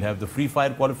after that we'll have the Free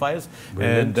Fire qualifiers.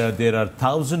 Brilliant. And there are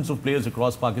thousands of players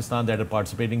across Pakistan that are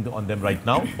participating on them right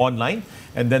now online,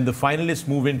 and then the finalists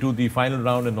move into the final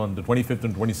round, and on the 25th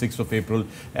and 26th of April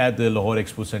at the Lahore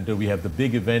Expo Center we have the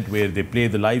big event where they play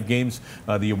the live games,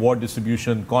 the award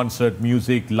distribution, concert,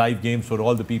 music, live games for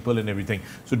all the people and everything.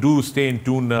 So do stay in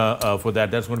tune for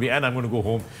that. That's going to be, and I'm going to go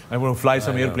home. I'm going to fly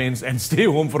some airplanes and stay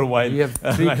home for a while. You have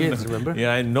 3 kids, remember?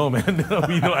 Yeah, I know, man.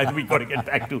 We know, and we got to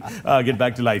get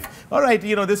back to life. All right,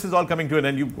 you know, this is all coming to an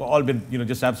end. You've all been, you know,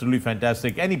 just absolutely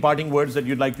fantastic. Any parting words that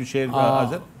you'd like to share,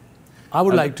 Azhar? I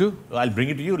would like to. I'll bring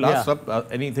it to you. Last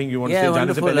up, anything you want to say? Yeah,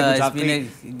 wonderful.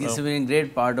 It's been a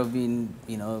great part of being,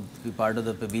 you know, be part of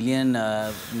the Pavilion.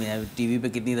 TV पे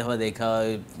कितनी दफ़ा देखा,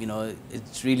 you know,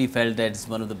 it's really felt that it's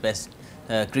one of the best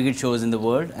cricket shows in the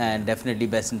world and definitely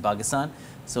best in Pakistan.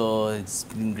 So it's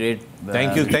been great.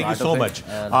 Thank you so much.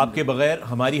 आपके बगैर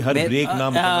हमारी हर break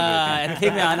नाम थे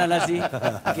में आना लसी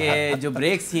कि जो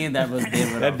breaks थी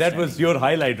that was your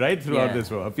highlight, right, throughout this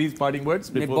show. Hafeez, parting words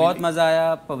before बहुत मज़ा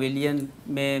आया Pavilion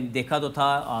में, देखा तो था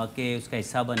आके उसका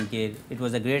हिस्सा बन के. It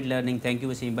was a great learning. Thank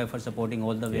you Wasim bhai for supporting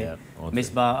all the way.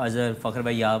 Misbah, Azhar, Fakhr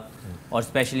bhai आप, और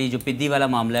स्पेशली जो पिद्दी वाला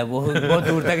मामला है वो बहुत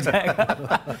दूर तक जाएगा.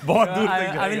 बहुत दूर तक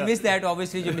जाएगा. I will miss that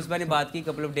obviously. जो मिसबा ने बात की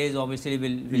couple of days obviously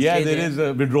will yeah, there is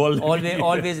a withdrawal.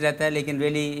 Always रहता है, लेकिन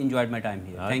really enjoyed my time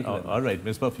here. Thank you. All right,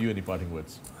 Misbah, for you, any parting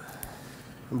words?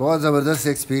 बहुत ज़बरदस्त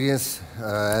experience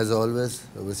as always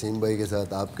Wasim भाई के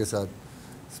साथ, आपके साथ,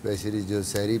 स्पेशली जो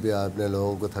सहरी पे आपने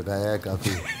लोगों को थकाया है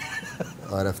काफ़ी,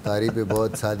 और अफ्तारी पे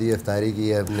बहुत सादी अफ्तारी की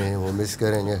है अपने, वो मिस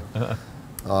करेंगे.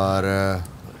 और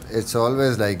it's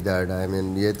always like that. I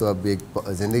mean ये तो अब एक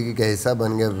ज़िंदगी का हिस्सा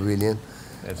बन गया पवेलियन.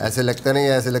 ऐसे लगता नहीं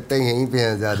है, ऐसे लगता है यहीं पे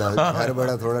है ज़्यादा, हर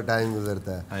बड़ा थोड़ा टाइम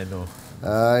गुजरता है. I know.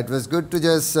 It was good to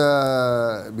just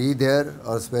be there,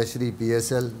 और स्पेशली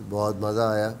PSL बहुत मज़ा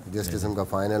आया जिस किस्म का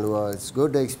फाइनल हुआ. It's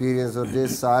good experience. और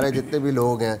जिस सारे जितने भी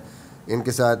लोग हैं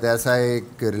इनके साथ ऐसा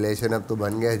एक रिलेशन अब तो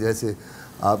बन गया है जैसे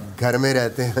आप घर में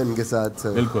रहते हैं उनके साथ.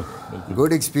 बिल्कुल.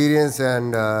 Good experience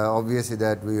and obviously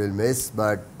that we will miss,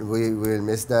 but we will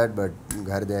miss that, but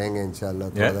घर जाएंगे इंशाल्लाह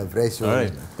थोड़ा फ्रेश हो.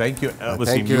 Thank you.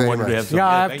 Thank you very much. Yeah,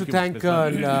 I have to thank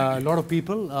a lot of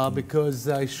people because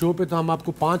इस show पे तो हम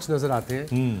आपको 5 नजर आते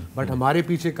हैं, बट हमारे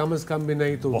पीछे कम से कम भी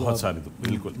नहीं तो बहुत सारे, तो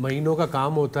बिल्कुल महीनों का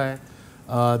काम होता है.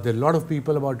 There are a lot of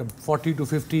people, about 40 to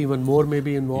 50, even more may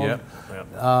be involved.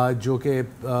 जो कि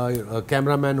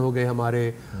कैमरामैन हो गए हमारे,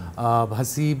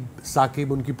 हसीब,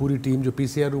 साकिब, उनकी पूरी टीम जो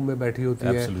PCR रूम में बैठी होती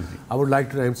है. I would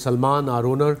like to thank Salman, our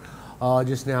owner,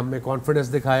 जिसने हमें कॉन्फिडेंस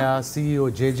दिखाया.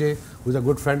 CEO JJ, who is a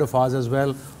good friend of ours as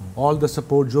well. All the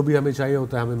support जो भी हमें चाहिए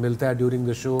होता है हमें मिलता है during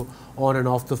the show, on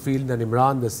and off the field. Then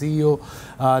Imran, the CEO.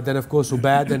 Then of course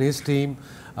Ubaid and his team.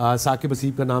 Saqib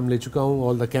असीब का नाम ले चुका हूँ.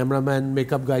 All the cameraman,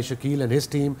 makeup guy Shakeel and his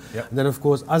team, then of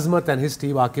course Azmat and his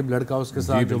team, Aqib लड़का उसके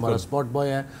साथ जो हमारा स्पॉट बॉय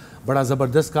है, बड़ा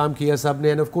ज़बरदस्त काम किया सब ने.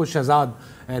 End of course Shahzad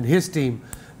and his team,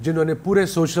 जिन्होंने पूरे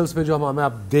सोशल्स पे जो हमें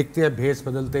आप देखते हैं भेस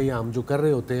बदलते हैं या हम जो कर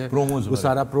रहे होते हैं वो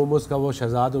सारा प्रोमोस का वो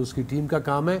शहजाद और उसकी टीम का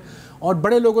काम है. और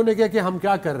बड़े लोगों ने कहा कि हम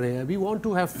क्या कर रहे हैं, we want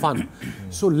to have fun,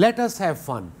 so let us have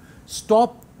fun.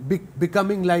 Stop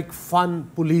becoming like fun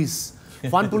police.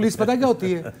 Fun police पता क्या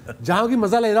होती है, जहाँ की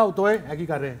मजा ले रहा हो तो है कि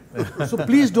कर रहे हैं. So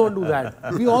please don't do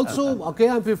that. We also okay,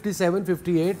 I am 57,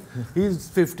 58, he is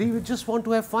 50. We just want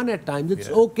to have fun at times. It's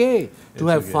okay to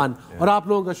have fun. और आप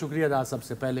लोगों का शुक्रिया अदा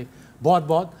सबसे पहले बहुत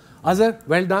बहुत. Azhar,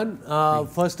 well done,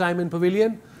 first time in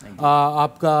pavilion.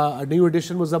 आपका न्यू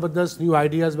एडिशन was जबरदस्त, new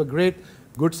ideas were great,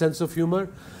 good sense of humour.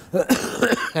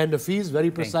 And Hafeez, very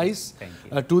precise,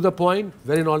 to the point,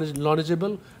 very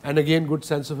knowledgeable, and again good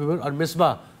sense of humor. और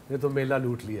मिसबा ये तो मेला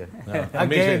लूट लिया.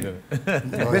 Again,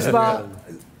 Misbah,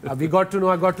 I got to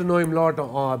know him a lot.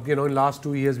 You know, in last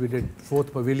 2 years we did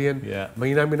 4th Pavilion.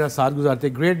 महीना साथ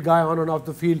गुजारते. Great guy on and off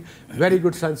the field, very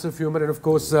good sense of humor, and of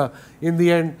course in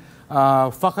the end,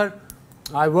 Fakhr.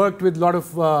 I worked with a lot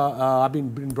of. I've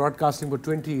been broadcasting for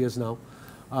 20 years now.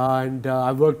 And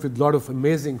I've worked with a lot of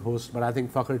amazing hosts, but I think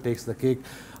Fakhr takes the cake.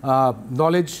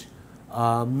 Knowledge,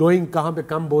 knowing कहाँ पे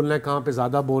कम बोलना है, कहाँ पे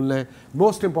ज़्यादा बोलना है.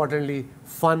 Most importantly,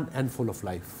 fun and full of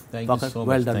life. Thank you so much.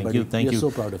 Well done, thank buddy. you. Thank We're you.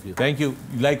 so proud of you. Thank you.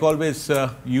 Like always,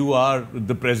 you are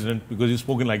the president because you've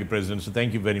spoken like a president. So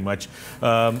thank you very much.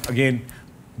 Again,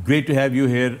 great to have you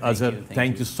here, Azhar.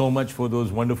 Thank you so much for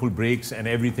those wonderful breaks and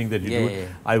everything that you do.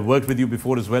 Yeah. I worked with you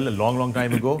before as well, a long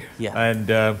time ago. And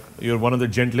you're one of the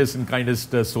gentlest and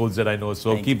kindest souls that I know.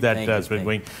 So keep that spirit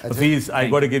going. Hafeez, I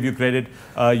got to give you credit.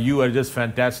 You are just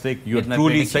fantastic. You are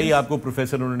truly सही आपको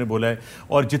professor उन्होंने बोला है.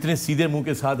 और जितने सीधे मुंह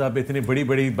के साथ आप इतने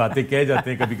बड़ी बातें कह जाते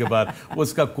हैं कभी-कभार,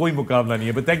 उसका कोई मुकाबला नहीं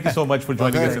है. But thank you so much for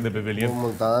joining us in the pavilion.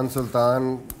 Multan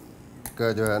Sultan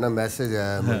का जो है ना मैसेज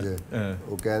आया मुझे,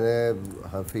 वो कह रहे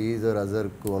हफीज और अजहर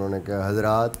को उन्होंने कहा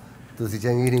हजरात तुसी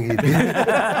चंगी नहीं की थी.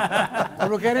 और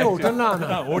वो कह रहे होटल ना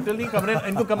आना. होटल नहीं, कमरे,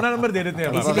 इनको कमरा नंबर दे देते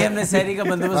हैं. इसलिए हमने सहरी का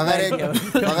बंदोबस्त किया.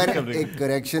 अगर एक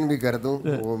करेक्शन भी कर दूं,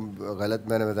 वो गलत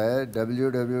मैंने बताया,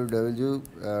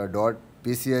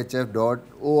 www.pchf.org.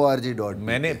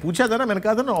 मैंने पूछा था ना, मैंने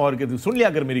कहा था ना, और के सुन लिया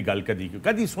कर मेरी गल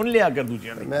कदी सुन लिया कर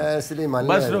दूसरी. मैं इसलिए मान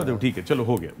बस नो, ठीक है, चलो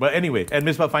हो गया. But anyway, and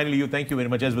Misbah, finally you, thank you very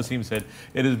much. As Wasim said,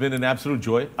 it has been an absolute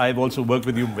joy. I've also worked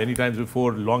with you many times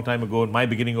before, long time ago, in my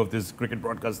beginning of this cricket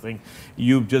broadcast thing.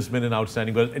 You've just been an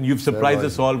outstanding person, and you've surprised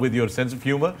us all with your sense of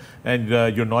humor and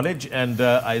your knowledge. And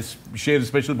I share a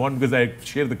special bond because I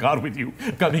share the car with you,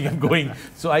 coming and going.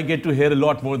 So I get to hear a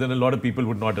lot more than a lot of people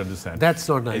would not understand. That's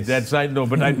not nice. That's I know,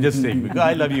 but I'm just saying because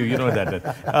I love you. You know that.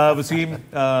 Wasim.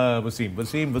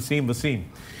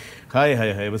 Hi,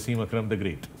 Wasim Akram the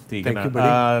Great. Thank you,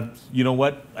 buddy. You know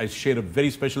what? I share a very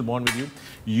special bond with you.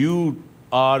 You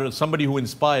are somebody who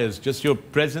inspires. Just your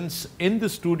presence in the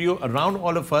studio around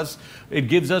all of us, it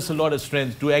gives us a lot of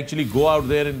strength to actually go out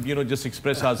there and just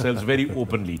express ourselves very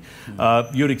openly.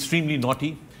 You're extremely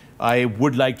naughty. I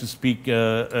would like to speak,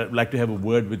 like to have a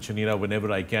word with Shanira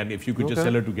whenever I can. If you could just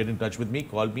tell her to get in touch with me,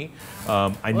 call me.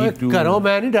 I need to. करो,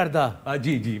 मैं नहीं डरता.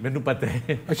 जी, मैंने पता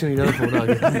है. Shanira का phone आ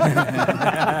गया.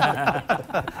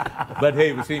 But hey,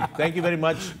 Wasim, thank you very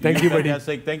much. Thank you, buddy.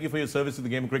 Fantastic. Thank you for your service to the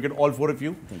game of cricket, all four of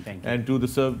you. Thank you. And to the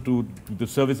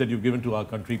service that you've given to our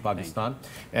country, Pakistan,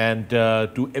 and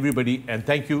to everybody. And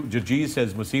thank you, Jarjeez,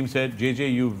 as Wasim said.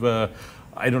 JJ, you've.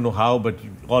 I don't know how, but you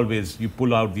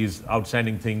pull out these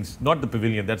outstanding things. Not the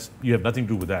pavilion, you have nothing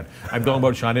to do with that. I'm talking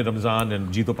about Shane Ramzan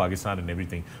and Jeeto Pakistan and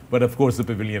everything. But of course the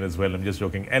pavilion as well, I'm just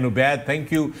joking. And Ubaid,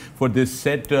 thank you for this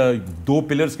set. 2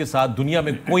 pillars के साथ दुनिया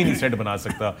में कोई नहीं set बना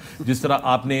सकता. जिस तरह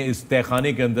आपने इस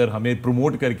तहखाने के अंदर हमें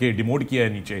प्रमोट करके डिमोट किया है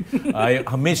नीचे.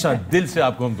 हमेशा दिल से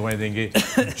आपको हम दुआएं देंगे.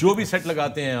 जो भी सेट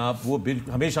लगाते हैं आप, वो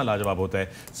हमेशा लाजवाब होता है.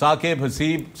 Saqib,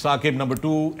 Haseeb, Saqib number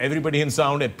 2, everybody in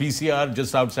sound at PCR,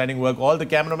 just outstanding work. All the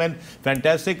cameramen,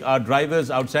 fantastic. Our drivers,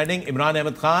 outstanding. Imran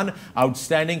Ahmed Khan,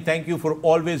 outstanding. Thank you for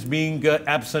always being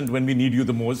absent when we need you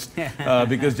the most.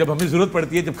 Because जब हमें ज़रूरत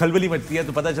पड़ती है, जब खलबली मचती है,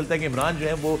 तो पता चलता है कि इमरान जो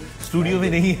है वो स्टूडियो में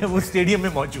नहीं है, वो स्टेडियम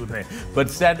में मौजूद है. But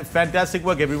fantastic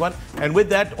work, everyone. And with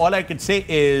that, all I could say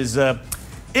is,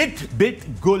 it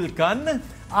bit gulkan.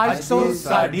 आज तो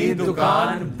साड़ी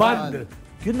दुकान बंद.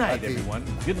 Good night, everyone.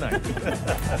 Good night.